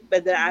hijack it.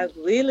 But there are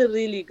really,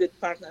 really good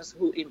partners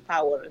who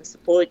empower and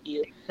support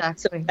you.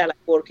 Exactly. So they're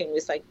like working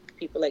with like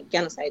people like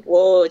Genocide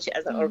Watch,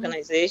 as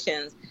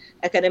organizations,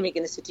 academic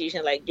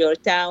institutions like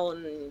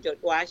Georgetown,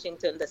 George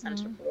Washington, the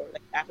Center for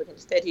like African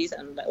Studies,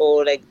 and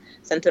or like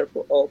Center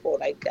for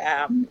like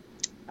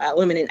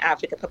Women in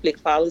Africa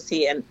Public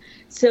Policy. And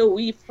so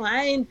we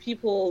find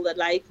people that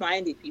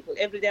like-minded people.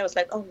 Every day I was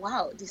like, oh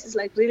wow, this is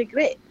like really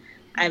great.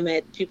 I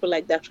met people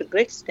like Dr.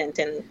 Greg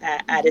Stanton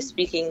at a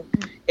speaking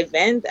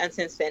event, and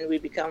since then we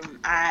become,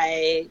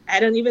 I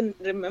don't even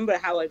remember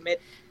how I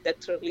met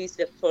Dr.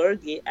 Lisa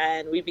Fergie,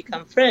 and we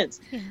become friends.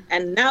 Yeah.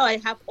 And now I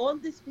have all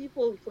these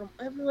people from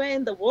everywhere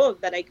in the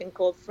world that I can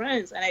call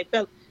friends, and I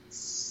felt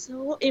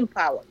so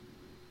empowered.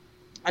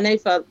 And I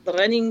felt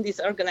running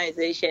this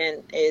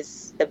organization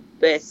is the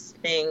best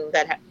thing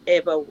that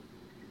ever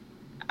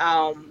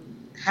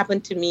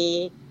happened to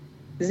me.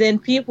 Then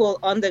people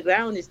on the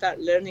ground start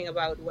learning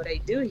about what I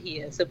do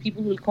here. So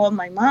people will call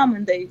my mom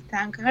and they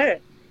thank her.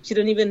 She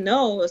don't even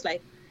know. I was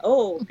like,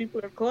 oh,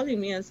 people are calling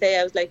me and say,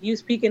 I was like, you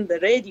speak in the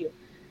radio.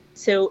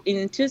 So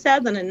in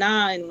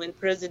 2009, when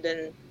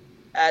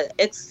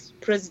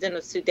ex-president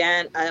of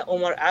Sudan,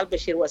 Omar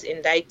al-Bashir, was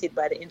indicted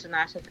by the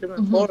International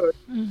Criminal Court,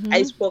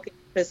 I spoke at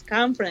a press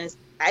conference.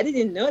 I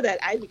didn't know that.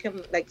 I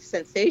became like a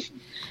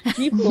sensation.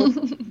 People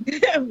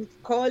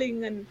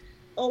calling and,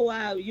 oh,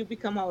 wow, you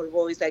become our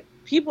voice. Like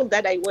people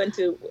that I went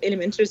to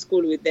elementary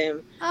school with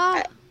them,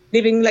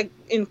 living like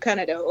in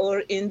Canada or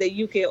in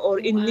the UK or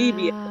in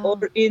Libya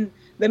or in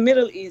the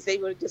Middle East, they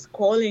were just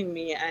calling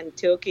me and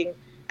talking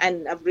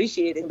and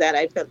appreciating that.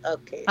 I felt,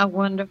 okay. Oh,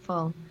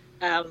 wonderful.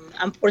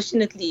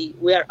 Unfortunately,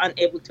 we are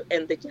unable to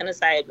end the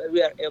genocide, but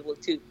we are able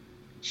to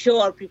show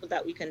our people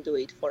that we can do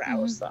it for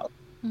ourselves.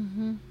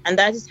 And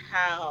that is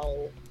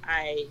how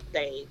I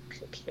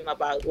came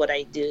about what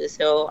I do.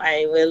 So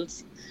I will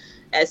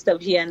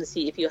stop here and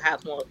see if you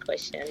have more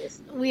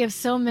questions. We have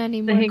so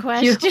many more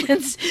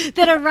questions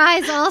that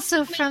arise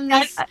also from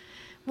this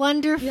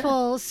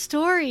wonderful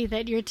story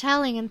that you're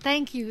telling. And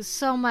thank you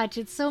so much.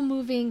 It's so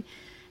moving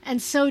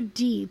and so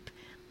deep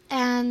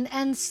and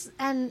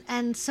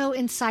so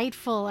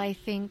insightful, I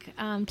think,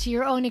 to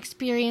your own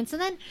experience.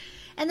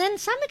 And then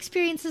some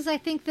experiences I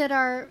think that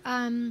are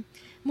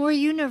more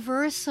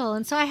universal.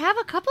 And so I have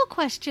a couple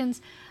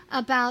questions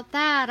about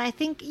that. I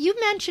think you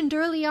mentioned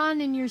early on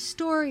in your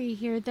story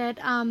here that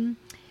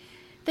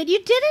that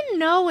you didn't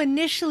know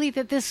initially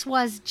that this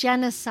was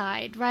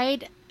genocide,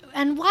 right?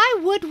 And why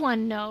would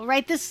one know,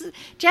 right? This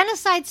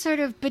genocide sort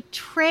of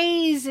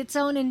betrays its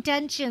own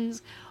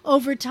intentions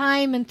over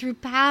time and through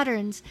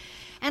patterns.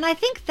 And I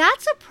think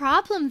that's a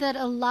problem that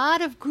a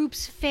lot of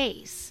groups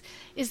face,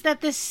 is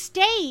that the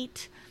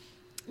state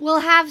will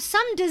have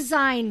some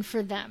design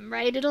for them,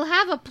 right? It'll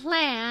have a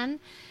plan,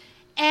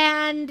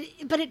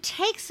 but it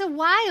takes a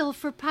while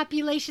for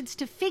populations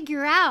to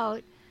figure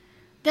out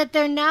that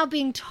they're now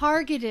being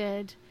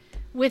targeted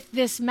with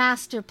this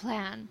master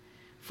plan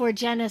for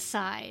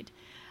genocide.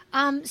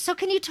 So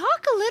can you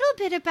talk a little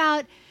bit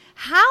about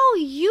how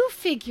you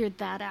figured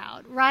that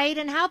out, right?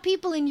 And how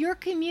people in your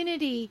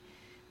community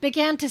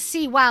began to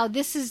see, wow,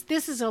 this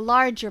is a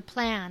larger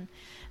plan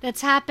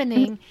that's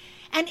happening,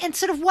 and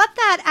sort of what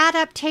that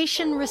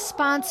adaptation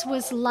response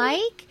was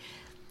like,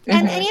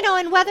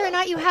 and whether or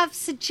not you have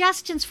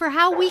suggestions for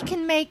how we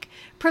can make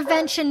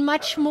prevention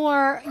much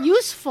more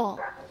useful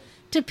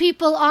to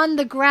people on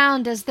the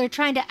ground as they're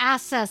trying to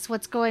assess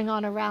what's going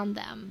on around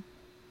them.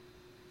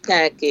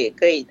 Okay,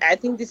 great. I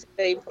think this is a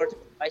very important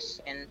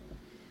question.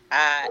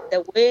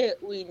 The way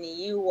we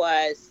knew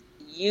was,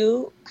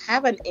 you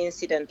have an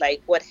incident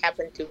like what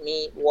happened to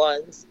me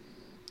once.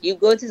 You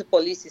go to the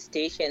police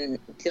station,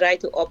 try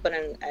to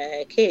open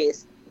a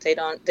case. They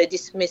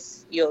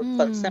dismiss your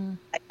concern.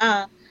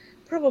 Like,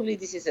 probably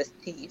this is a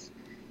thief.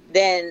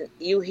 Then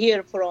you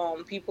hear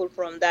from people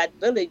from that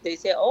village. They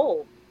say,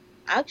 oh,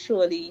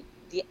 actually,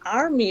 the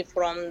army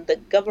from the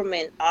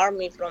government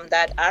army, from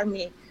that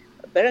army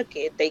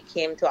barricade, they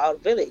came to our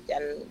village,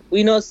 and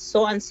we know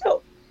so and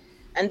so.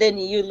 And then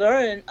you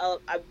learn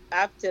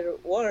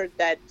afterward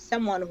that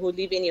someone who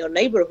live in your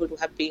neighborhood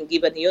have been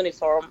given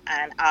uniform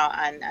and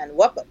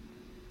weapon.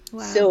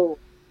 Wow. So,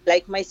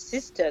 like my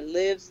sister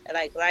lives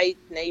like right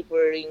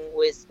neighboring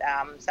with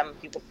some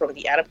people from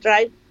the Arab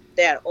tribe.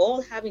 They are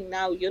all having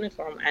now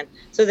uniform, and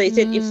so they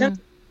said if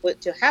something were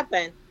to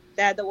happen,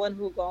 they're the one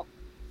who go.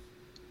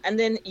 And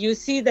then you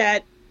see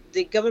that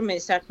the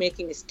government start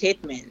making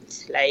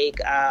statements like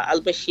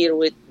al-Bashir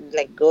would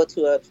like go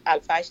to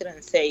al-Fashir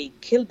and say,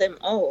 kill them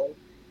all.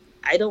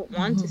 I don't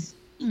want to see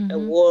a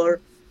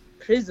war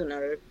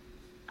prisoner.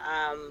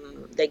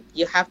 Like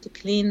you have to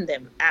clean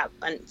them up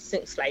and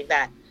things like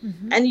that.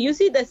 And you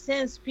see the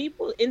sense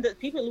people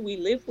we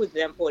live with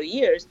them for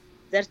years,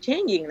 they're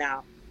changing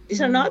now.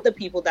 These are not the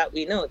people that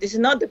we know. This is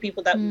not the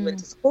people that we went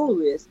to school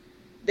with.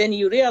 Then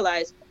you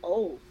realize,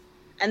 oh,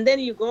 and then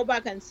you go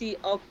back and see,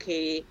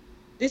 okay,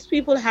 these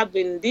people have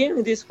been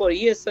doing this for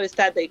years. So it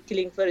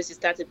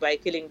started by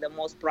killing the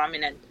most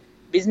prominent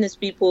business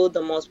people,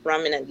 the most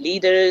prominent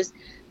leaders,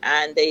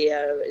 and they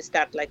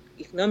start like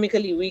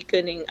economically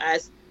weakening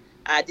us,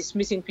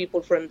 dismissing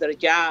people from their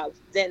jobs.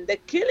 Then the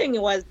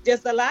killing was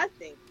just the last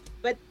thing.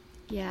 But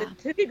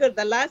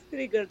the last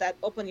trigger that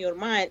opened your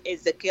mind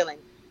is the killing.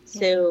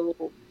 So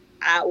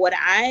what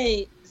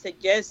I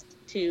suggest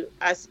to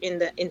us in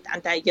the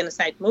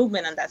anti-genocide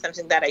movement, and that's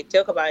something that I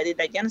talk about, is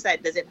that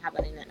genocide doesn't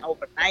happen in an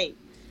overnight.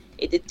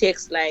 It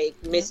takes like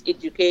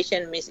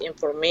miseducation,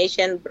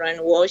 misinformation,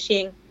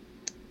 brainwashing,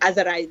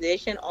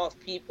 otherization of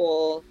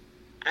people,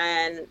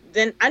 and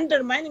then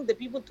undermining the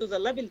people to the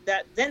level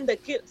that then they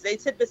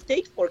set the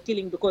stage for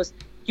killing because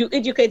you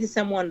educated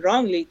someone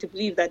wrongly to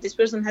believe that this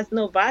person has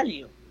no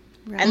value.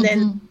 Right. And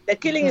then the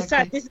killing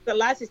starts. This is the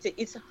last stage.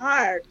 It's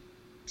hard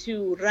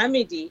to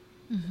remedy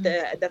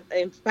the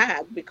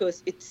impact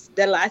because it's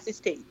the last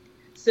stage.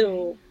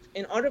 So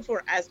in order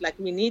for us, like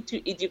we need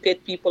to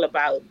educate people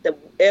about the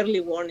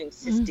early warning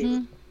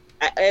system,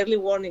 early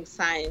warning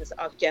signs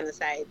of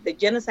genocide, the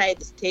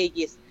genocide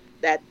stages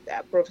that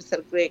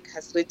Professor Greg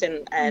has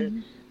written,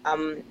 and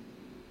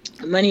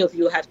many of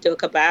you have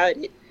talked about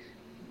it.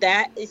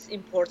 That is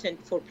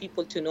important for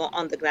people to know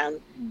on the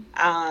ground.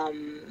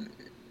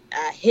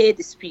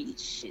 Hate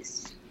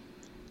speeches,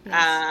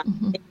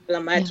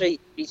 inflammatory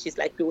speeches,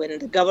 like when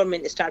the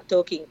government start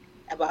talking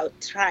about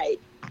tribe,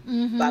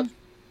 about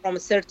from a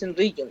certain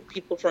region,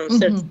 people from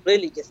certain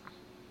religions.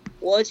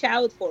 Watch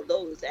out for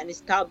those and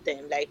stop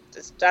them. Like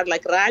start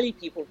like rally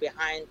people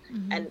behind,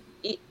 and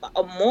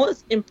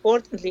most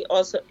importantly,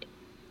 also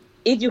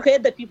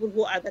educate the people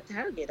who are the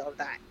target of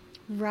that.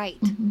 Right.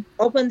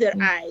 Open their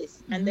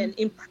eyes and then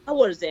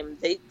empower them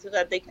so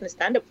that they can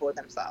stand up for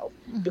themselves,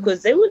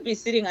 because they will be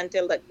sitting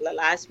until the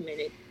last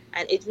minute,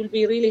 and it will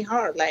be really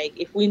hard. Like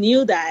if we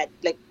knew that,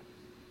 like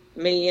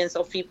millions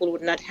of people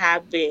would not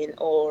have been,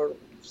 or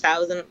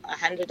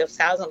hundreds of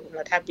thousands would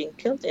not have been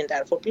killed in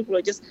Darfur. People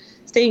were just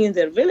staying in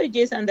their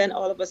villages, and then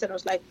all of a sudden I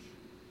was like,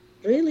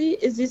 really?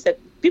 Is this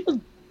people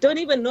don't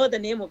even know the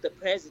name of the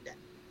president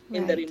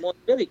in the remote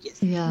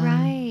villages. Yeah,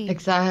 right.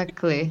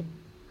 Exactly.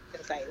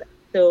 Like that.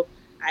 So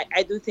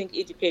I do think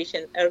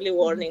education, early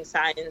warning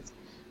signs,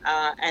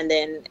 and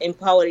then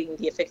empowering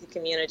the affected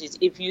communities.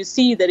 If you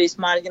see there is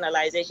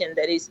marginalization,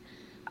 there is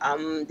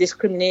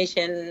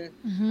discrimination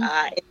in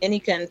any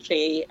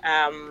country,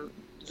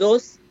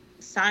 those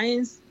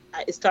signs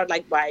start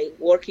like by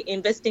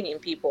investing in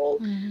people,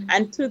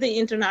 and to the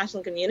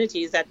international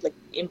communities that like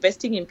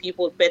investing in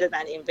people better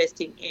than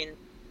investing in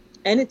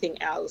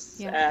anything else.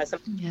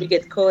 We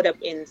get caught up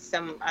in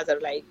some other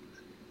like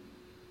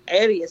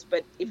areas,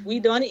 but if we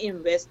don't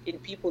invest in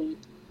people,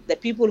 the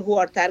people who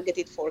are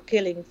targeted for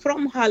killing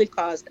from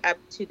Holocaust up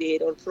to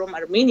date, or from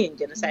Armenian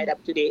genocide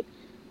up to date,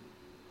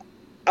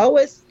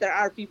 always there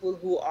are people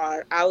who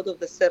are out of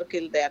the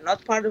circle. They are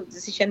not part of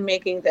decision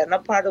making. They are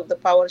not part of the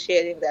power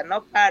sharing. They are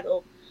not part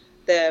of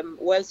the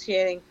wealth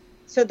sharing.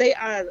 So they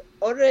are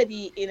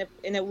already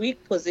in a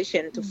weak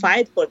position to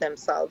fight for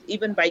themselves,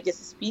 even by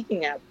just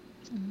speaking up.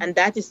 And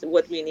that is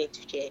what we need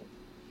to change.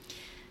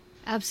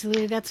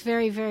 Absolutely. That's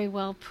very, very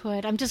well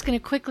put. I'm just going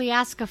to quickly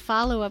ask a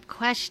follow-up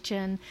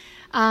question,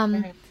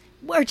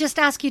 or just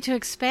ask you to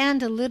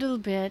expand a little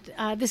bit.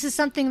 This is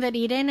something that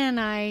Irene and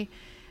I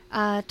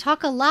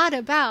talk a lot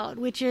about,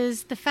 which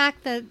is the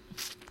fact that,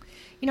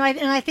 and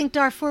I think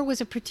Darfur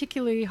was a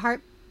particularly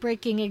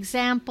heartbreaking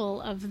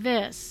example of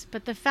this,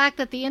 but the fact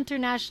that the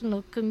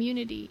international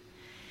community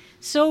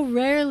so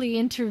rarely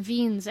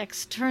intervenes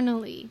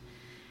externally,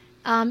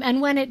 and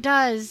when it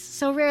does,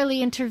 so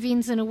rarely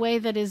intervenes in a way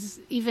that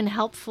is even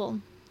helpful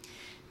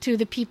to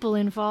the people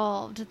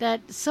involved,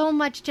 that so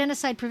much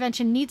genocide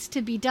prevention needs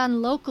to be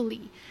done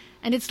locally.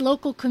 And it's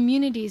local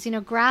communities,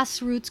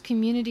 grassroots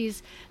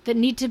communities that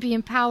need to be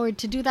empowered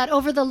to do that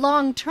over the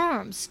long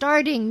term,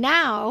 starting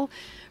now,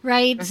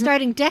 right?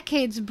 Starting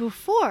decades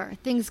before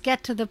things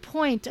get to the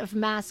point of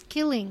mass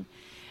killing,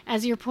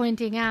 as you're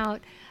pointing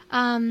out.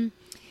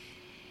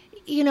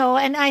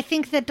 and I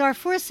think that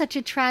Darfur is such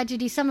a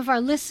tragedy. Some of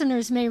our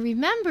listeners may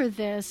remember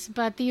this,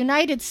 but the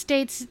United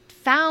States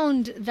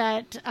found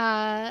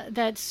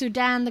that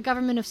Sudan, the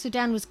government of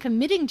Sudan, was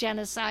committing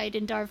genocide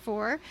in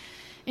Darfur.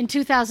 In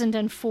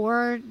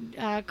 2004,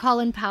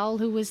 Colin Powell,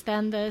 who was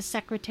then the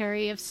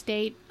Secretary of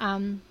State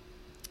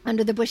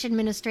under the Bush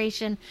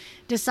administration,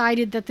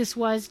 decided that this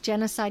was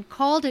genocide,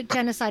 called it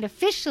genocide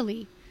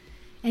officially.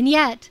 And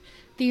yet,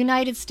 the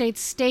United States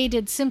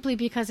stated simply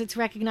because it's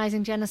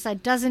recognizing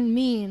genocide doesn't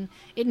mean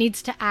it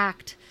needs to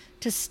act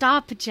to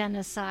stop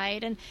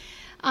genocide. And,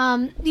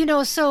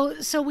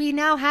 so we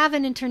now have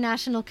an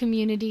international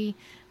community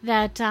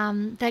that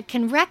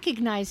can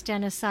recognize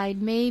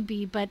genocide,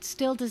 maybe, but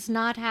still does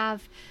not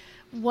have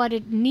what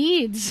it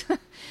needs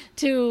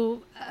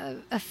to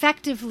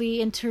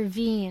effectively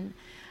intervene.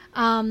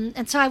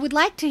 And so I would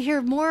like to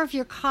hear more of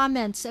your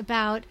comments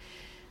about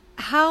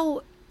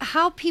how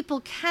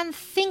people can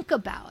think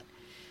about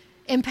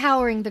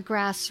empowering the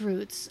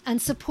grassroots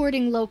and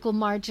supporting local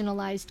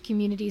marginalized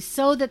communities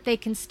so that they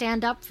can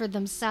stand up for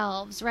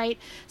themselves, right?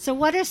 So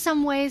what are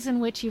some ways in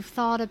which you've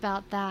thought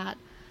about that?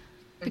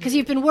 Because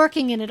you've been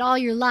working in it all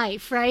your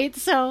life, right?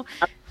 So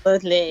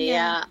absolutely,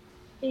 yeah.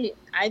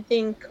 I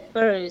think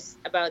first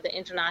about the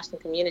international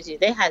community,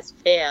 they has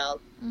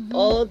failed.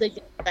 All the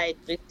genocide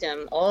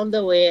victims, all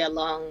the way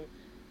along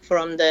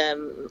from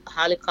the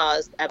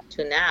Holocaust up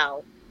to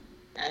now,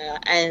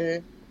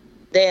 and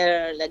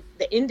they're like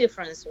the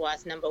indifference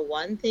was number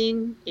one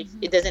thing. If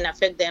it doesn't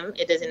affect them,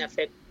 it doesn't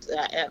affect.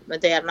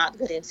 They are not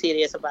getting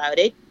serious about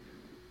it.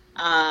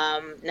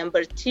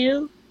 Number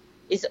two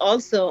is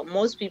also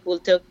most people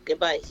talk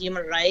about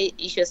human rights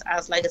issues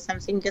as like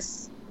something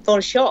just for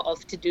show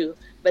off to do,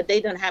 but they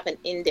don't have an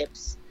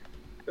in-depth,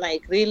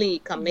 like really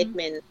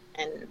commitment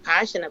and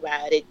passion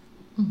about it.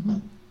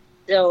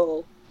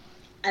 So,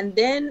 and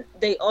then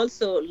they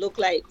also look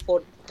like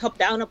for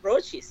top-down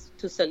approaches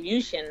to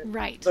solution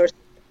versus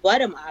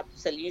bottom-up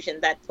solution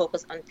that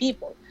focus on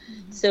people.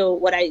 So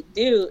what I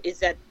do is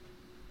that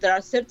there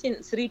are certain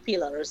three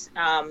pillars: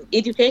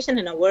 education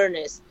and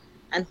awareness,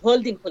 and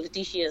holding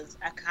politicians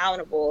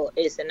accountable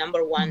is the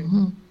number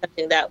one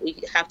something that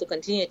we have to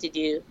continue to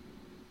do.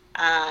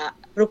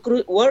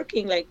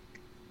 Working like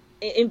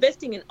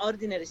investing in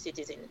ordinary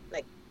citizens,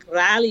 like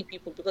rally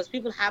people, because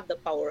people have the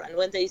power, and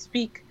when they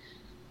speak,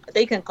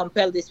 they can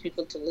compel these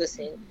people to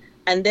listen.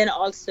 And then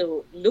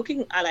also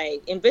looking at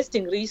like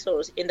investing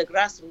resource in the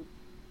grassroots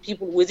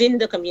people within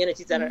the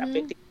communities that are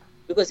affected.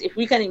 Because if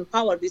we can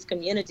empower these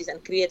communities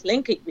and create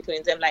linkage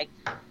between them, like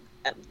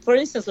for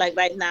instance, like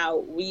right now,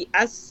 we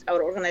as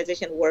our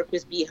organization work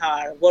with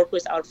Bihar, work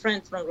with our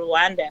friends from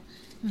Rwanda.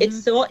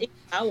 It's so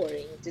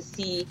empowering to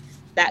see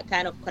that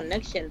kind of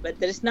connection, but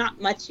there's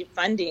not much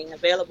funding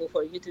available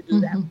for you to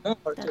do that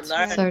more, to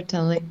learn,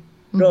 certainly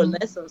draw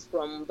lessons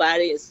from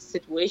various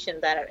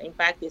situations that are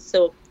impacted.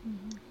 So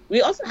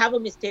we also have a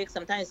mistake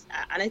sometimes,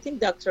 and I think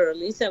Dr.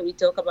 Lisa, we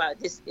talked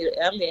about this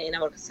earlier in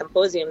our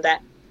symposium,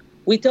 that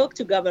we talk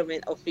to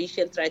government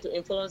officials, try to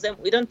influence them.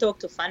 We don't talk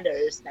to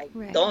funders, like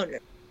donors.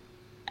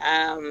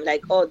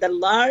 The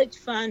large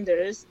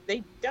funders,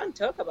 they don't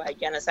talk about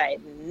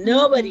genocide.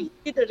 Nobody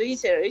did the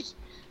research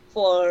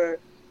for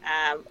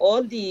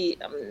all the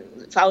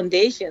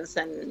foundations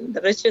and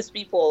the richest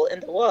people in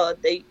the world.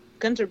 They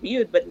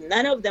contribute, but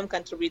none of them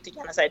contribute to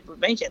genocide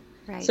prevention.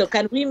 So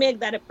can we make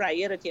that a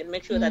priority and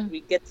make sure that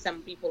we get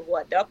some people who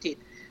adopt it,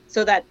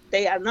 so that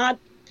they are not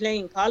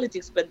playing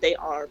politics, but they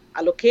are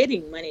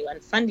allocating money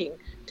and funding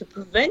to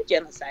prevent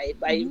genocide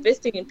by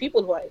investing in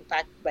people who are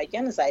impacted by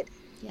genocide,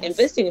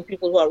 investing in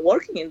people who are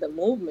working in the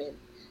movement.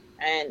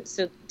 And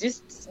so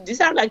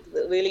these are like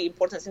the really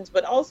important things,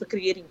 but also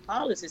creating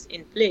policies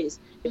in place.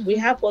 If we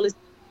have policies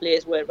in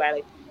place whereby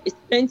like it's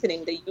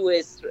strengthening the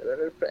U.S.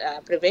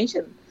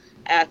 prevention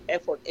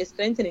effort, it's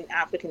strengthening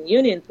African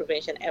Union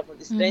prevention effort,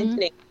 it's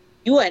strengthening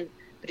UN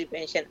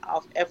prevention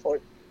of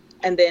effort.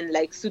 And then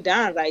like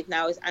Sudan right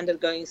now is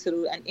undergoing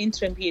through an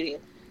interim period.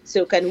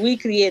 So can we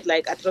create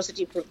like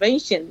atrocity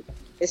prevention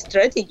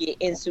strategy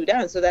in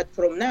Sudan, so that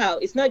from now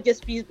it's not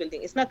just peace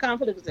building, it's not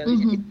conflict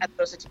resolution, it's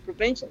atrocity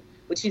prevention,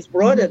 which is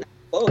broader than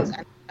both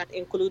and can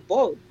include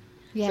both.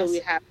 So we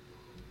have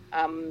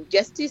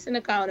justice and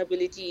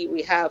accountability,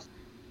 we have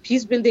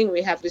peace building,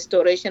 we have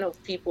restoration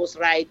of people's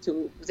right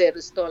to their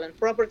stolen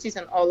properties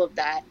and all of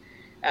that.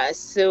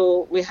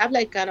 So we have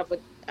like kind of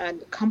a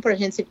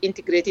comprehensive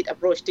integrated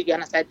approach to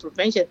genocide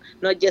prevention,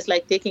 not just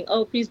like taking,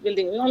 peace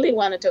building, we only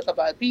want to talk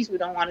about peace, we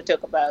don't want to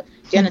talk about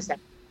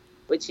genocide,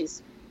 which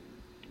is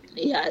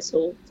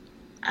so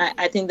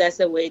I think that's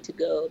the way to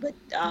go. But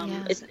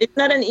it's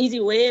not an easy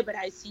way, but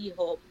I see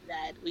hope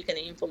that we can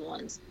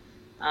influence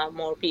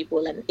more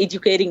people and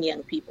educating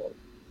young people.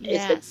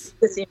 It's the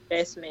biggest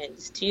investment.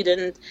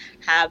 Students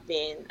have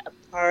been a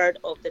part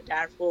of the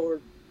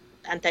Darfur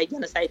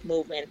anti-genocide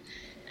movement,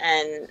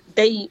 and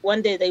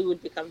one day they will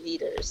become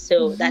leaders.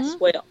 So that's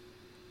where to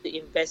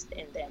invest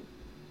in them.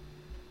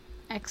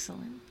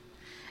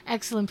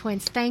 Excellent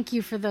points. Thank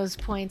you for those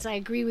points. I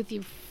agree with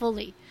you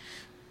fully,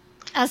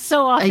 as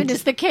so often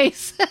is the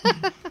case.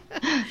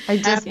 I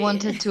just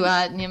wanted to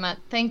add, Niemat,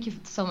 thank you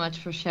so much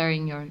for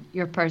sharing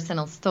your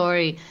personal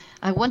story.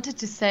 I wanted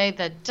to say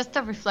that just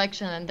a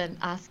reflection and then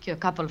ask you a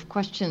couple of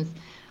questions.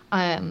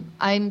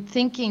 I'm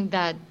thinking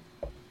that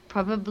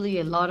probably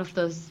a lot of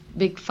those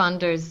big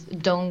funders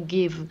don't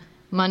give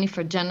money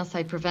for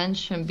genocide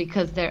prevention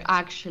because they're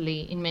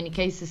actually, in many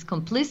cases,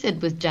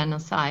 complicit with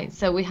genocide.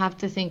 So we have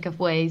to think of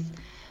ways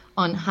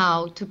on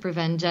how to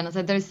prevent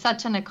genocide. There's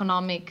such an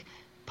economic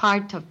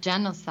part of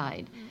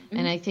genocide.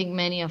 And I think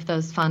many of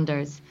those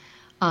funders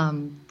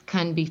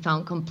can be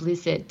found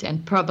complicit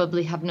and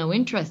probably have no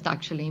interest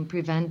actually in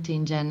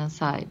preventing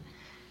genocide.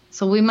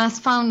 So we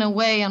must find a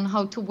way on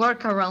how to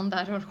work around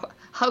that, or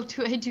how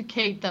to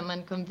educate them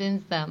and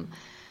convince them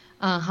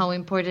how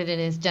important it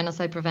is,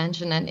 genocide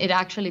prevention. And it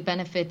actually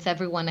benefits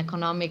everyone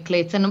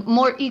economically. It's a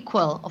more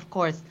equal, of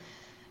course,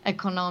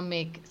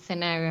 economic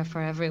scenario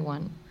for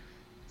everyone.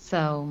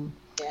 So,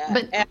 yeah.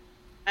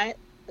 But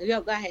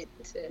Go ahead.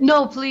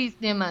 No, please,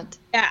 Niemat.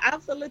 Yeah,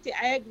 absolutely.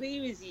 I agree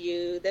with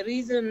you. The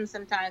reason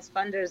sometimes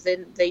funders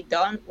they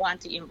don't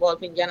want to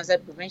involve in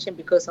genocide prevention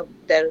because of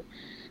their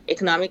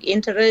economic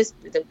interest,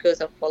 because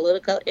of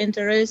political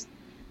interest,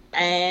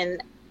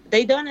 and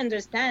they don't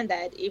understand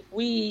that if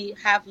we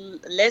have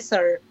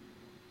lesser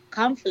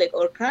conflict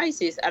or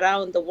crisis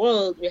around the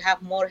world, we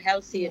have more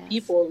healthier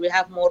people, we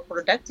have more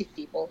productive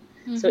people.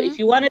 So if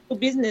you want to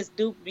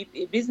do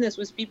business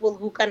with people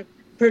who can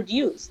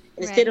produce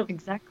instead of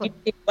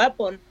using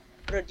weapon,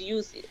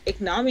 produce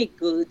economic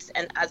goods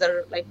and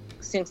other like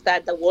things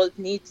that the world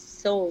needs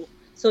so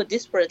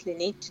desperately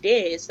need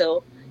today.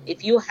 So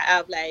if you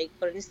have, like,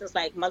 for instance,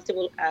 like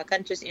multiple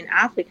countries in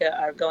Africa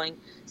are going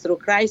through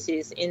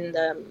crisis in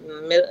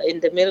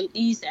the Middle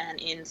East and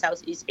in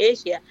Southeast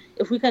Asia,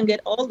 if we can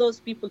get all those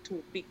people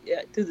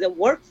to the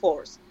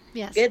workforce,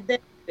 get them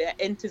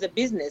into the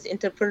business,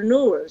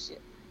 entrepreneurs,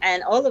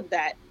 and all of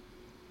that,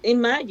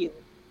 imagine.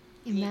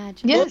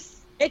 Yes.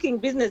 Making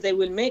business, they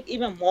will make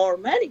even more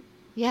money.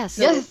 Yes.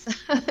 So, yes.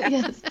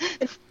 Yes.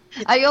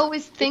 I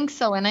always think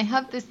so, and I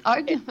have this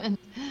argument.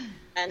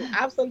 And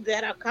absolutely,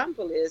 there are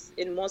accomplices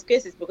in most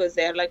cases because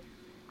they're like,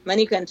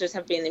 many countries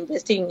have been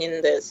investing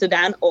in the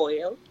Sudan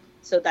oil.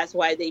 So that's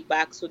why they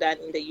back Sudan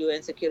in the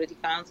UN Security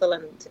Council.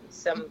 And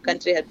some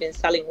country have been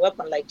selling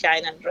weapons like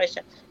China and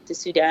Russia to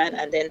Sudan.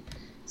 And then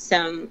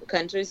some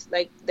countries,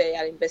 like, they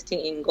are investing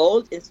in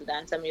gold in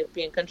Sudan, some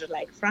European countries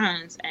like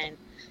France. And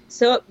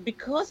so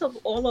because of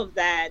all of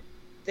that,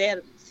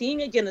 they're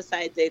seeing a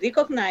genocide, they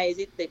recognize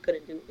it, they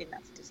couldn't do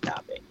enough to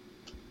stop it.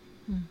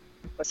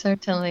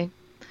 Certainly.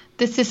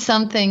 This is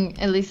something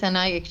Elisa and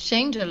I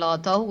exchange a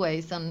lot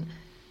always on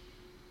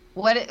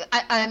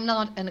I'm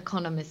not an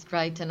economist,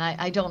 right? And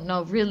I don't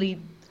know really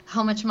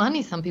how much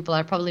money some people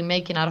are probably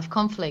making out of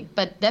conflict.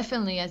 But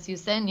definitely, as you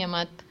said,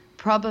 Niemat,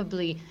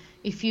 probably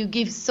if you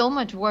give so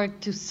much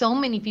work to so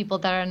many people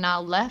that are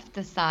now left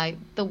aside,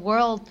 the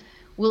world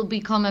will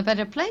become a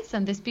better place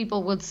and these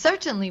people will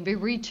certainly be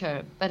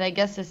richer. But I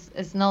guess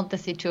it's not the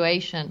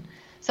situation.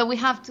 So we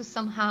have to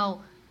somehow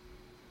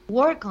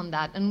work on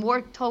that and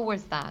work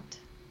towards that.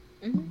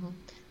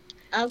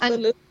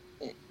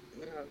 Absolutely.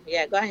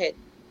 Yeah, go ahead.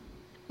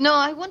 No,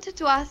 I wanted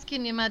to ask you,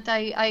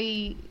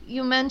 Niemat,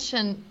 you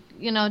mentioned,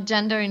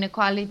 gender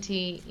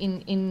inequality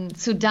in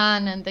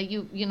Sudan, and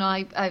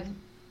that I've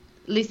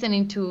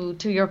listening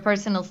to your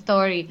personal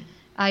story.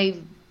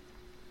 I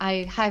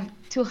have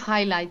two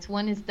highlights.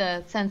 One is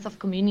the sense of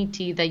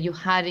community that you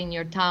had in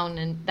your town,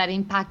 and that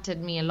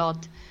impacted me a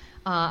lot.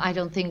 I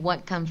don't think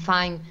one can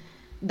find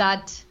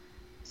that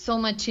so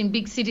much in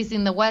big cities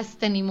in the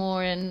West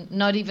anymore, and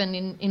not even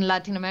in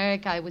Latin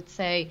America, I would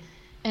say.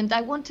 And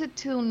I wanted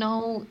to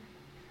know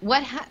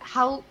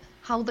how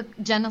the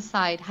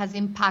genocide has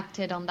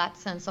impacted on that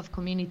sense of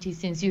community,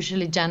 since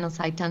usually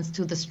genocide tends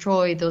to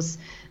destroy those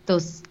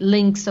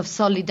links of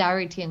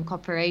solidarity and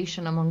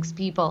cooperation amongst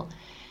people.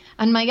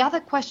 And my other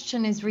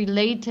question is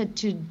related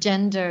to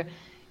gender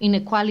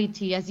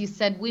inequality. As you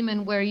said,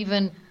 women were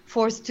even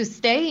forced to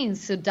stay in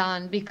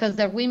Sudan because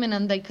they're women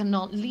and they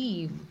cannot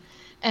leave.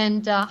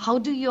 And how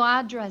do you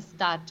address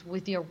that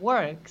with your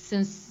work,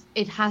 since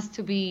it has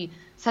to be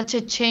such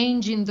a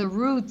change in the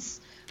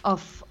roots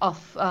of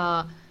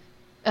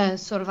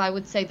sort of, I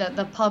would say, that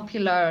the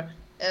popular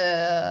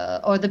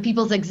or the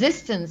people's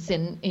existence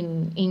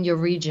in your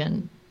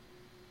region?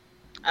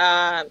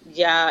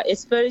 Yeah,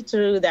 it's very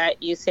true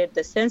that you said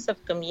the sense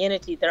of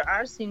community. There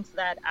are things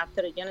that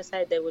after a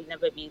genocide, they will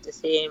never be the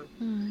same.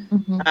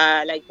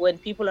 Like when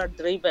people are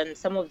driven,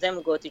 some of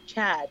them go to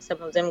Chad,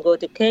 some of them go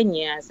to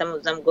Kenya, some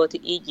of them go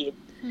to Egypt.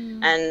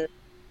 And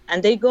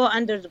they go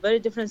under very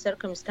different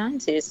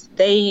circumstances.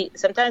 They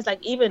sometimes,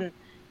 like, even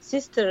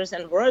sisters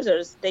and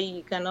brothers,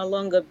 they can no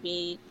longer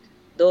be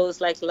those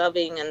like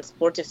loving and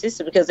supportive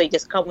sisters because they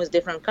just come with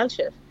different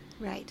culture.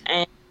 Right.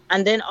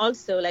 And then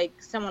also, like,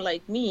 someone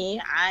like me,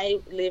 I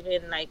live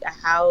in like a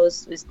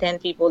house with 10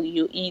 people.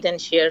 You eat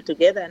and share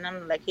together. And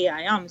I'm like, here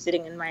I am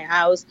sitting in my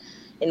house,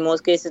 in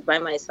most cases by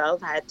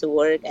myself. I had to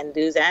work and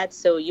do that.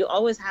 So you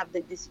always have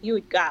this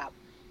huge gap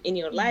in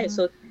your life.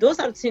 So those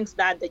are things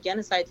that the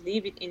genocide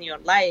leave it in your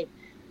life.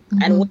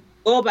 And when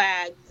go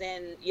back,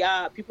 then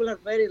yeah, people are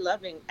very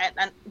loving.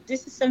 And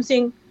this is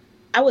something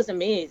I was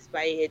amazed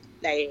by it.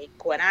 Like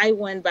when I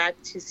went back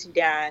to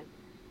Sudan,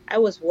 I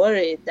was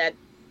worried that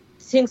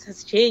things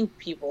has changed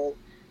people,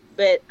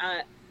 but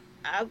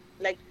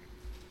like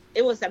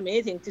it was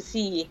amazing to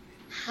see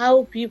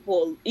how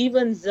people,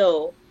 even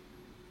though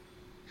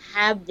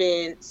have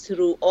been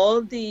through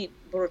all the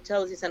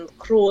brutalities and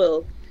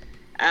cruel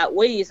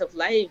ways of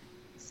life,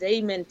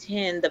 they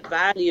maintain the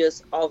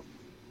values of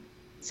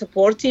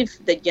supportive,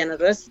 the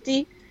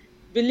generosity.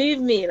 Believe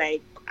me,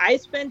 like I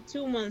spent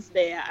 2 months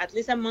there, at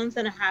least a month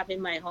and a half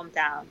in my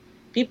hometown.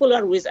 People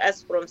are with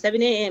us from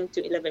 7 a.m.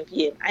 to 11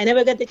 p.m. I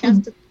never got the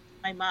chance to talk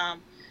to my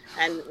mom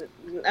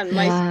and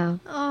my Wow.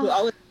 to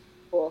our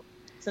people.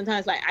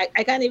 Sometimes like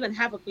I can't even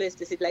have a place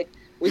to sit. Like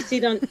we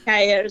sit on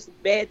chairs,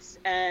 beds,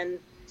 and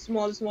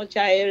small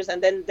chairs,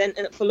 and then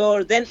on the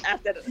floor. Then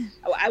after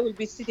I will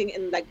be sitting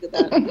in like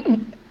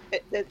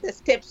the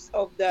steps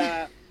of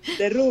the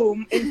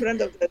room in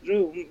front of the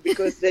room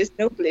because there's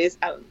no place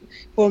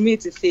for me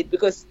to sit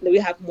because we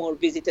have more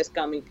visitors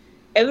coming.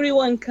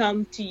 Everyone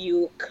come to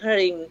you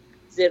carrying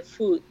their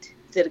food,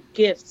 their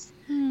gifts,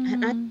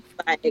 and I'm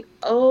like,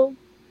 oh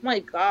my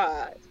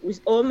God!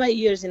 With all my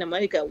years in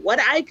America, what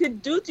I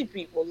could do to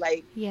people,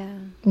 like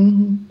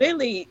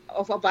really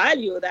of a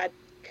value that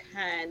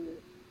can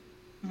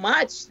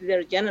match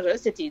their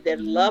generosity, their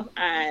love,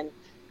 and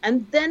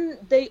then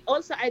they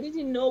also, I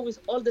didn't know with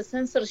all the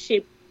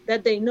censorship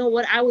that they know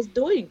what I was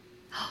doing.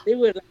 They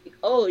were like,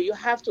 oh, you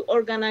have to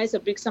organize a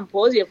big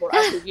symposium for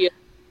us to hear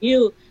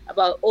you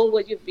about all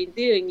what you've been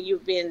doing.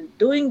 You've been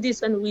doing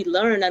this and we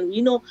learn and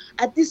we know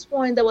at this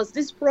point there was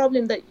this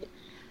problem that,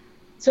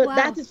 so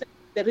that is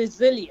the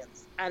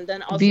resilience. And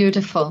then also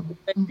beautiful.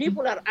 When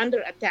people are under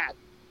attack,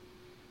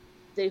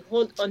 they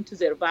hold on to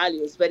their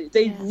values, but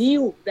they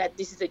knew that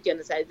this is a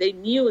genocide. They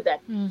knew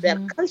that they're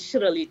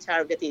culturally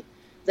targeted,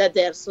 that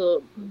they're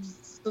so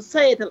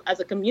societal as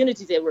a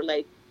community. They were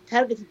like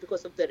targeted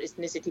because of their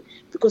ethnicity,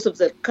 because of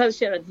their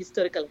culture and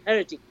historical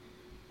heritage.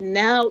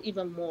 Now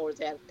even more,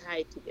 they're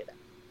tied together.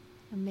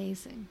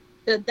 Amazing.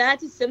 So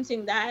that is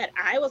something that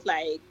I was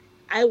like,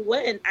 I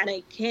went and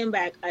I came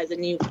back as a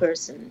new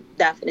person.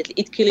 Definitely,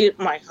 it cleared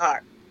my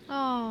heart.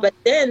 Oh. But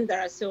then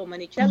there are so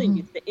many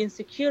challenges: the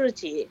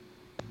insecurity,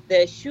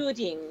 the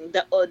shooting,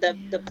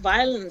 the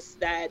violence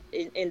that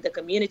in the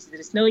community. There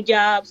is no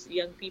jobs,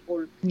 young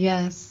people.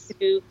 Yes.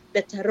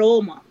 The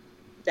trauma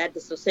that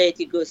the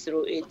society goes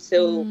through it.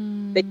 So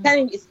the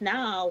challenge is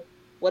now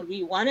what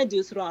we want to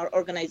do through our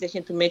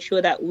organization to make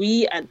sure that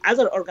we and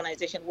other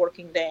organizations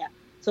working there.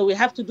 So we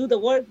have to do the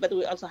work, but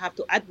we also have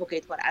to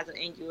advocate for other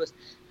NGOs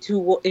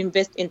to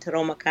invest in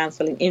trauma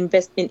counseling,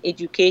 invest in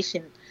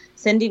education,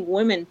 sending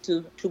women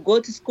to go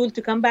to school,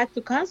 to come back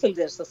to counsel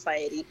their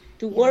society,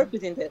 to work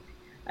within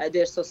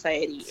their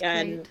society. That's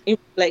and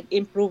like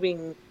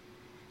improving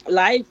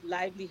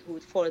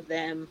livelihood for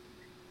them.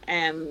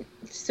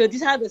 So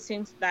these are the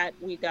things that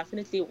we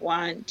definitely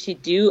want to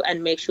do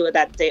and make sure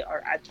that they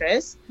are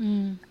addressed.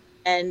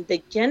 And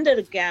the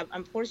gender gap,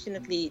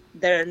 unfortunately,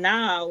 there are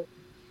now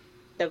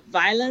the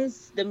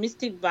violence,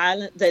 domestic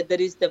violence, there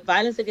is the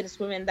violence against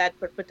women that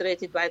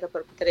perpetrated by the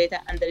perpetrator,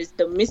 and there is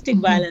domestic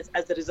violence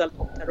as a result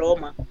of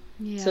trauma.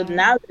 So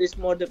now there is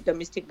more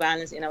domestic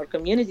violence in our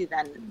community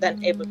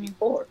than ever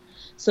before.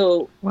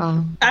 So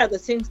are the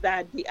things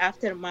that the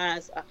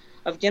aftermath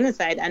of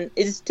genocide, and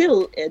it is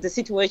still the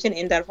situation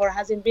in Darfur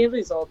hasn't been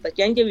resolved. The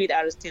Janjaweed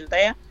are still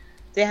there.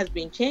 There has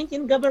been change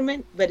in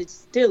government, but it's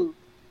still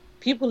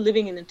people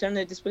living in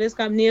internally displaced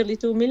camp, nearly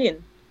 2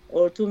 million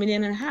or 2.5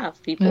 million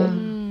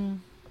people.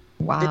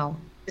 Wow.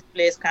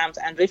 Displaced camps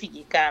and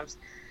refugee camps,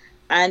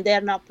 and they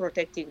are not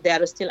protected. They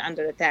are still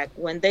under attack.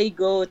 When they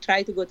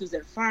try to go to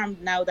their farm,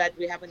 now that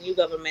we have a new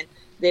government,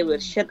 they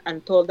were shut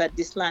and told that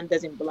this land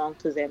doesn't belong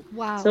to them.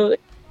 Wow. So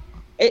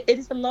it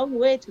is a long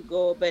way to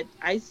go, but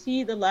I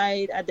see the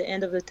light at the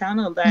end of the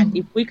tunnel that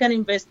if we can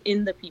invest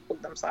in the people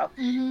themselves,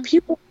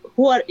 people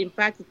who are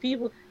impacted,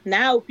 people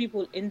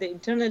in the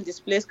internal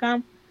displaced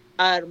camp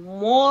are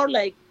more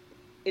like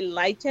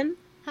enlightened,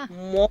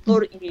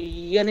 more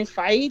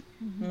unified,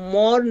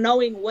 more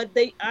knowing what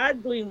they are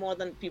doing more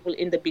than people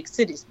in the big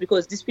cities,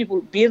 because these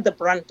people bear the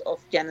brunt of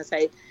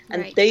genocide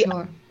and they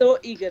are so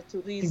eager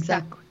to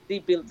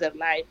rebuild their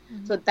life.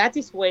 So that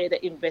is where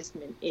the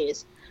investment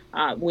is.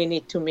 We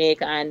need to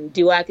make, and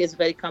DWAC is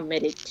very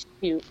committed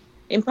to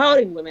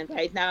empowering women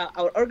right now.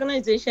 Our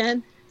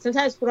organization,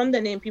 sometimes from the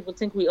name, people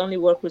think we only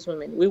work with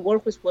women. We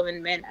work with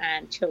women, men,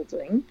 and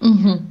children.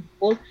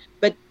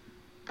 But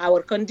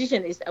our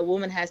condition is a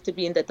woman has to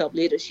be in the top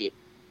leadership.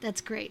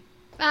 That's great.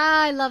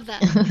 I love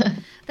that.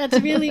 That's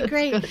really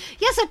great.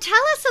 Yeah, so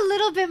tell us a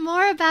little bit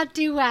more about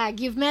DWAG.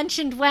 You've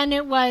mentioned when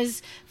it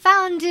was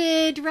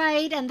founded,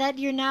 right? And that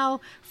you're now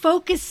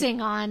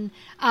focusing on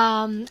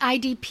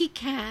IDP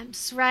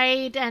camps,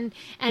 right? And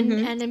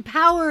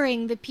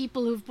empowering the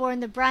people who've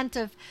borne the brunt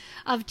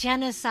of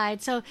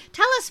genocide. So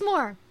tell us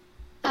more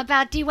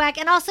about DWAG,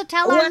 and also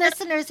tell our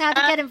listeners how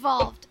to get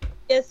involved.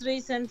 just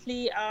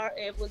recently are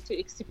able to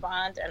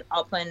expand and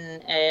open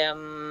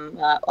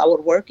our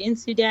work in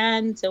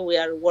Sudan. So we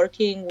are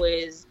working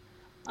with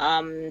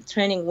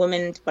training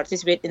women to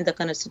participate in the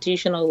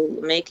constitutional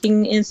making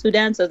in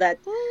Sudan, so that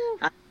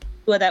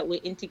so that we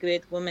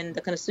integrate women.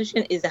 The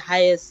constitution is the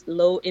highest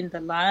law in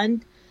the land,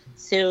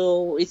 so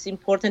it's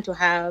important to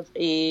have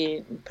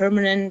a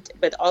permanent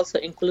but also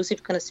inclusive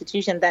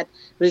constitution that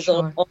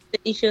resolves all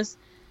the issues.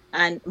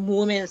 And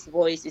women's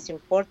voice is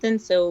important.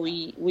 So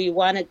we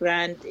won a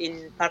grant in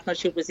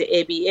partnership with the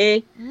ABA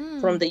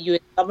from the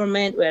US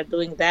government. We are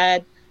doing that.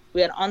 We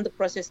are on the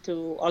process to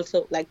also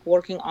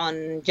working on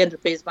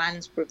gender-based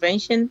violence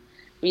prevention.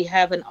 We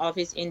have an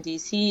office in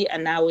DC,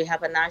 and now we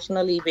have a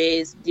nationally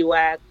based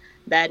DWAC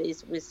that is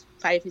with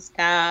 5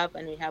 staff,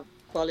 and we have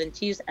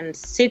volunteers and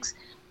 6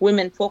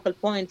 women focal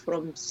point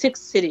from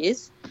 6 cities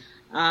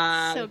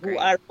who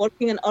are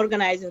working and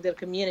organizing their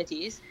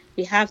communities.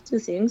 We have 2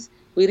 things.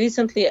 We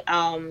recently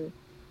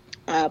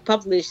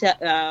published a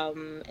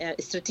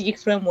strategic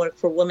framework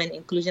for women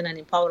inclusion and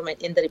empowerment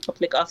in the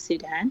Republic of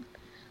Sudan.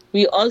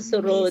 We also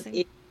wrote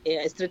a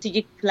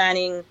strategic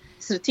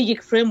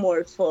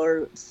framework for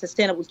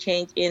sustainable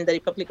change in the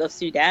Republic of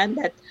Sudan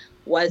that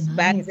was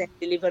back then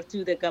delivered to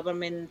the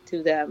government, to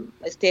the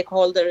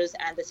stakeholders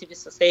and the civil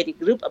society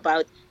group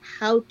about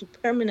how to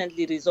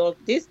permanently resolve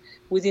this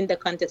within the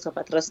context of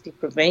atrocity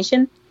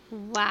prevention.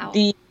 Wow.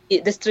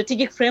 The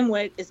strategic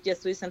framework is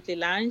just recently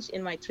launched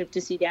in my trip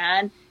to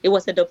Sudan. It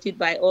was adopted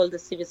by all the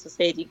civil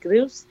society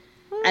groups,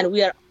 and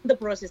we are in the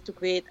process to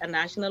create a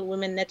national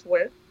women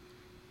network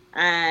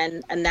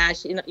and a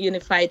national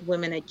unified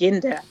women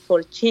agenda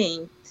for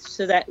change,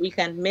 so that we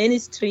can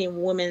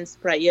mainstream women's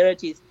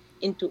priorities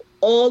into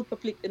all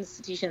public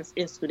institutions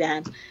in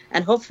Sudan.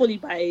 And hopefully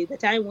by the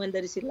time when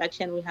there is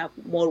election, we have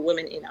more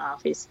women in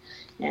office.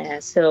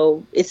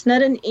 So it's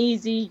not an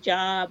easy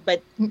job,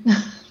 but...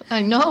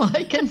 I know,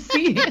 I can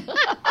see.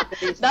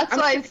 That's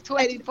why it's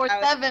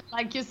 24/7,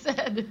 like you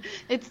said.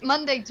 It's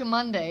Monday to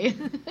Monday.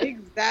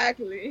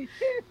 Exactly.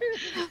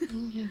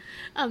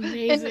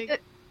 Amazing.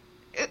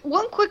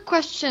 One quick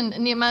question,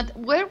 Niemat.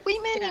 Were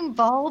women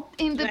involved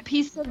in the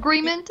peace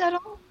agreement at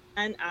all?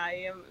 And I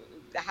am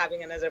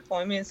having another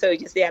appointment, so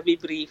just be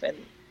brief and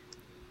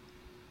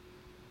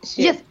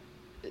yes.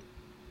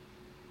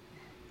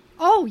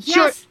 Oh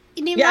yes,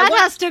 Niemat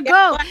has to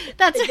go.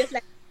 That's just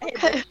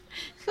I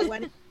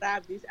want to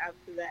wrap this up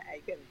so that I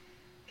can.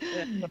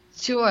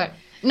 Sure.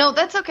 No,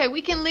 that's okay.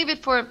 We can leave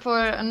it for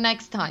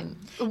next time.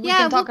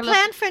 We'll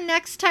plan for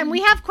next time.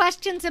 We have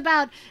questions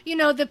about,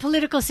 the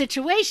political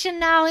situation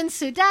now in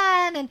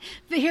Sudan and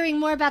hearing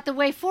more about the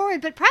way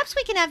forward. But perhaps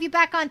we can have you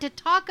back on to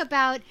talk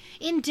about,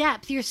 in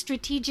depth, your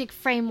strategic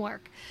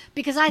framework.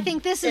 Because I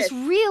think this is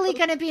really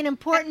going to be an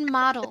important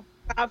model.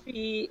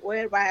 Coffee,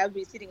 whereby I'll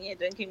be sitting here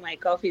drinking my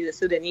coffee the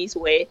Sudanese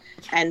way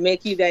and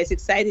make you guys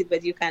excited,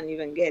 but you can't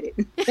even get it.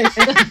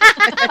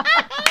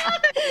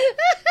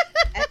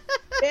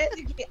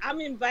 Basically, I'm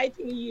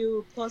inviting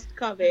you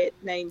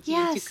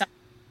post-COVID-19 to come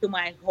to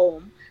my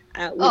home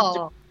with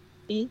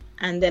coffee,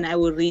 and then I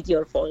will read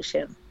your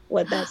portion.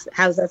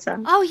 How's that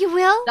sound? Oh, you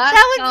will?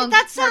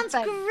 That sounds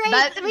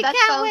great. We can't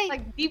sounds wait.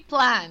 Like the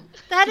plan.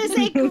 That is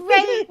a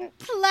great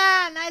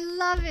plan. I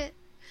love it.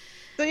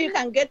 So you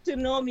can get to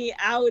know me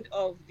out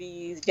of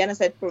the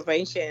genocide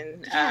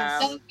prevention. Yes.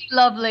 That would be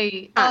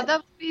lovely. Oh, that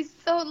would be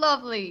so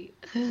lovely.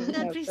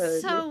 That'd be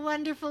so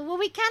wonderful. Well,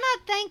 we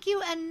cannot thank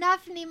you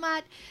enough,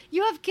 Niemat.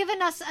 You have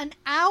given us an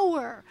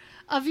hour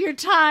of your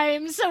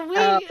time, so we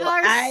are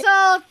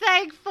so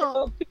thankful.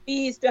 So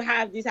pleased to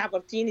have this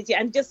opportunity,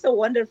 and just so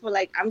wonderful.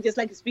 I'm just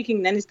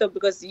speaking non-stop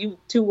because you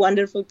 2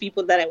 wonderful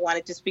people that I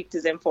wanted to speak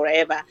to them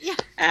forever. Yeah.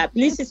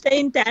 Please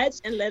stay in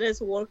touch and let us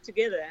work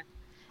together.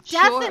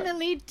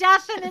 Definitely,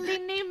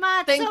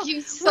 Niemat. Thank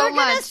you so much.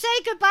 We're going to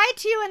say goodbye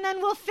to you, and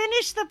then we'll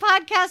finish the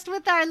podcast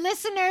with our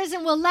listeners,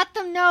 and we'll let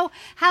them know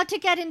how to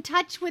get in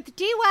touch with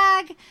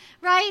DWAG,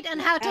 right,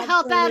 and how to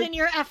help out in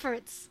your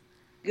efforts.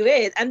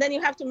 Great. And then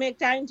you have to make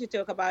time to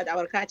talk about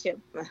our catch-up.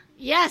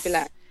 Yes,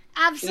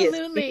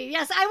 absolutely.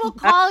 Yes, I will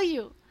call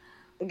you.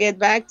 Get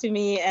back to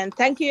me. And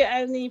thank you,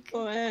 Ernie,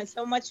 for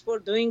so much for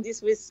doing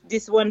this with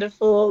this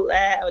wonderful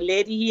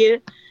lady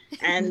here.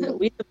 And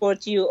we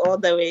support you all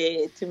the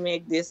way to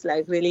make this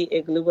really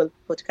a global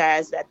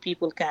podcast that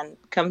people can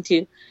come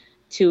to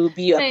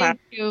be a part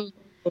of.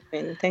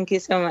 Thank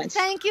you so much.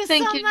 Thank you so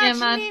much,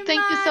 Niemat.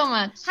 Thank you so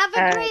much. Have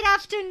a great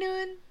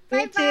afternoon.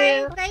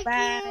 Bye-bye. Thank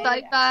you.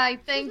 Bye-bye.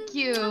 Thank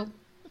you.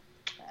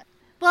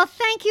 Well,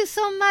 thank you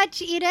so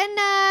much,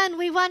 Irena. And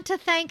we want to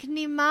thank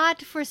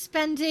Niemat for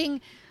spending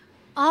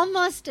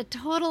almost a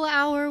total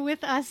hour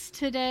with us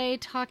today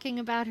talking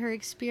about her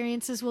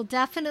experiences. We'll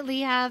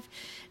definitely have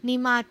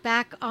Niemat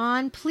back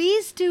on.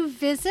 Please do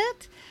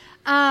visit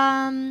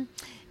DWAG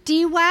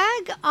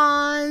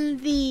on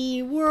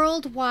the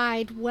World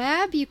Wide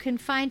Web. You can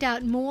find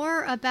out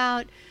more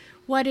about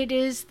what it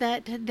is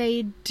that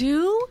they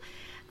do.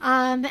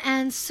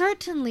 And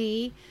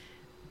certainly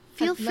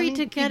feel free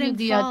to get involved.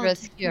 The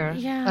address here.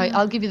 Yeah.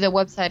 I'll give you the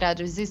website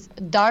address. It's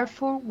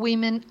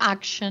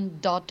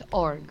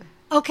darfurwomenaction.org.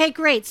 Okay,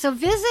 great. So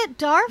visit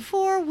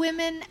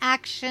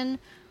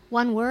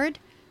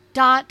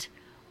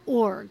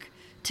DarfurWomenAction.org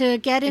to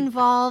get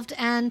involved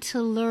and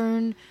to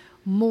learn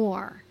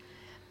more.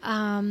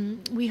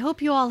 We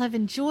hope you all have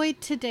enjoyed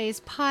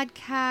today's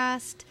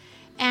podcast,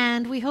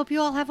 and we hope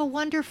you all have a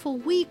wonderful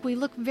week. We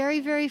look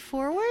very, very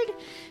forward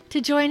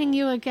to joining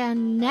you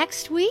again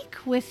next week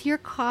with your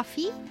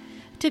coffee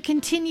to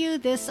continue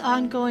this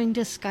ongoing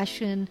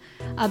discussion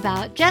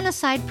about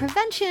genocide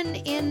prevention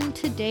in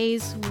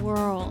today's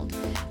world.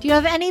 Do you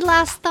have any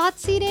last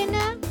thoughts,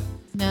 Irene?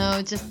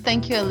 No, just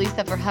thank you,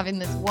 Elisa, for having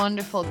this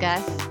wonderful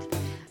guest.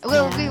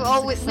 Well, we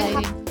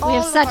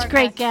have such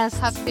great guests.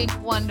 Have been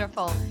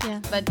wonderful. Yeah.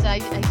 But I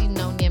didn't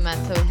know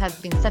Niemat, so it has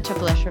been such a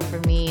pleasure for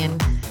me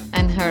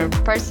and her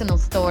personal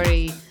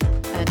story,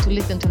 to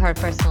listen to her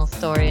personal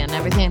story and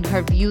everything, and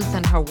her views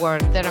and her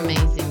work. They're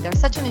amazing. They're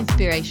such an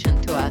inspiration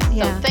to us.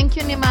 Yeah. So thank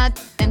you,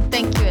 Niemat, and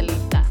thank you,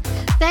 Elisa.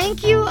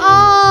 Thank you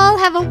all.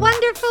 Have a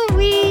wonderful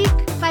week.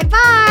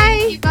 Bye-bye.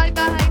 Thank you.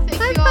 Bye-bye.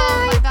 Thank you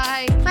all. Bye-bye.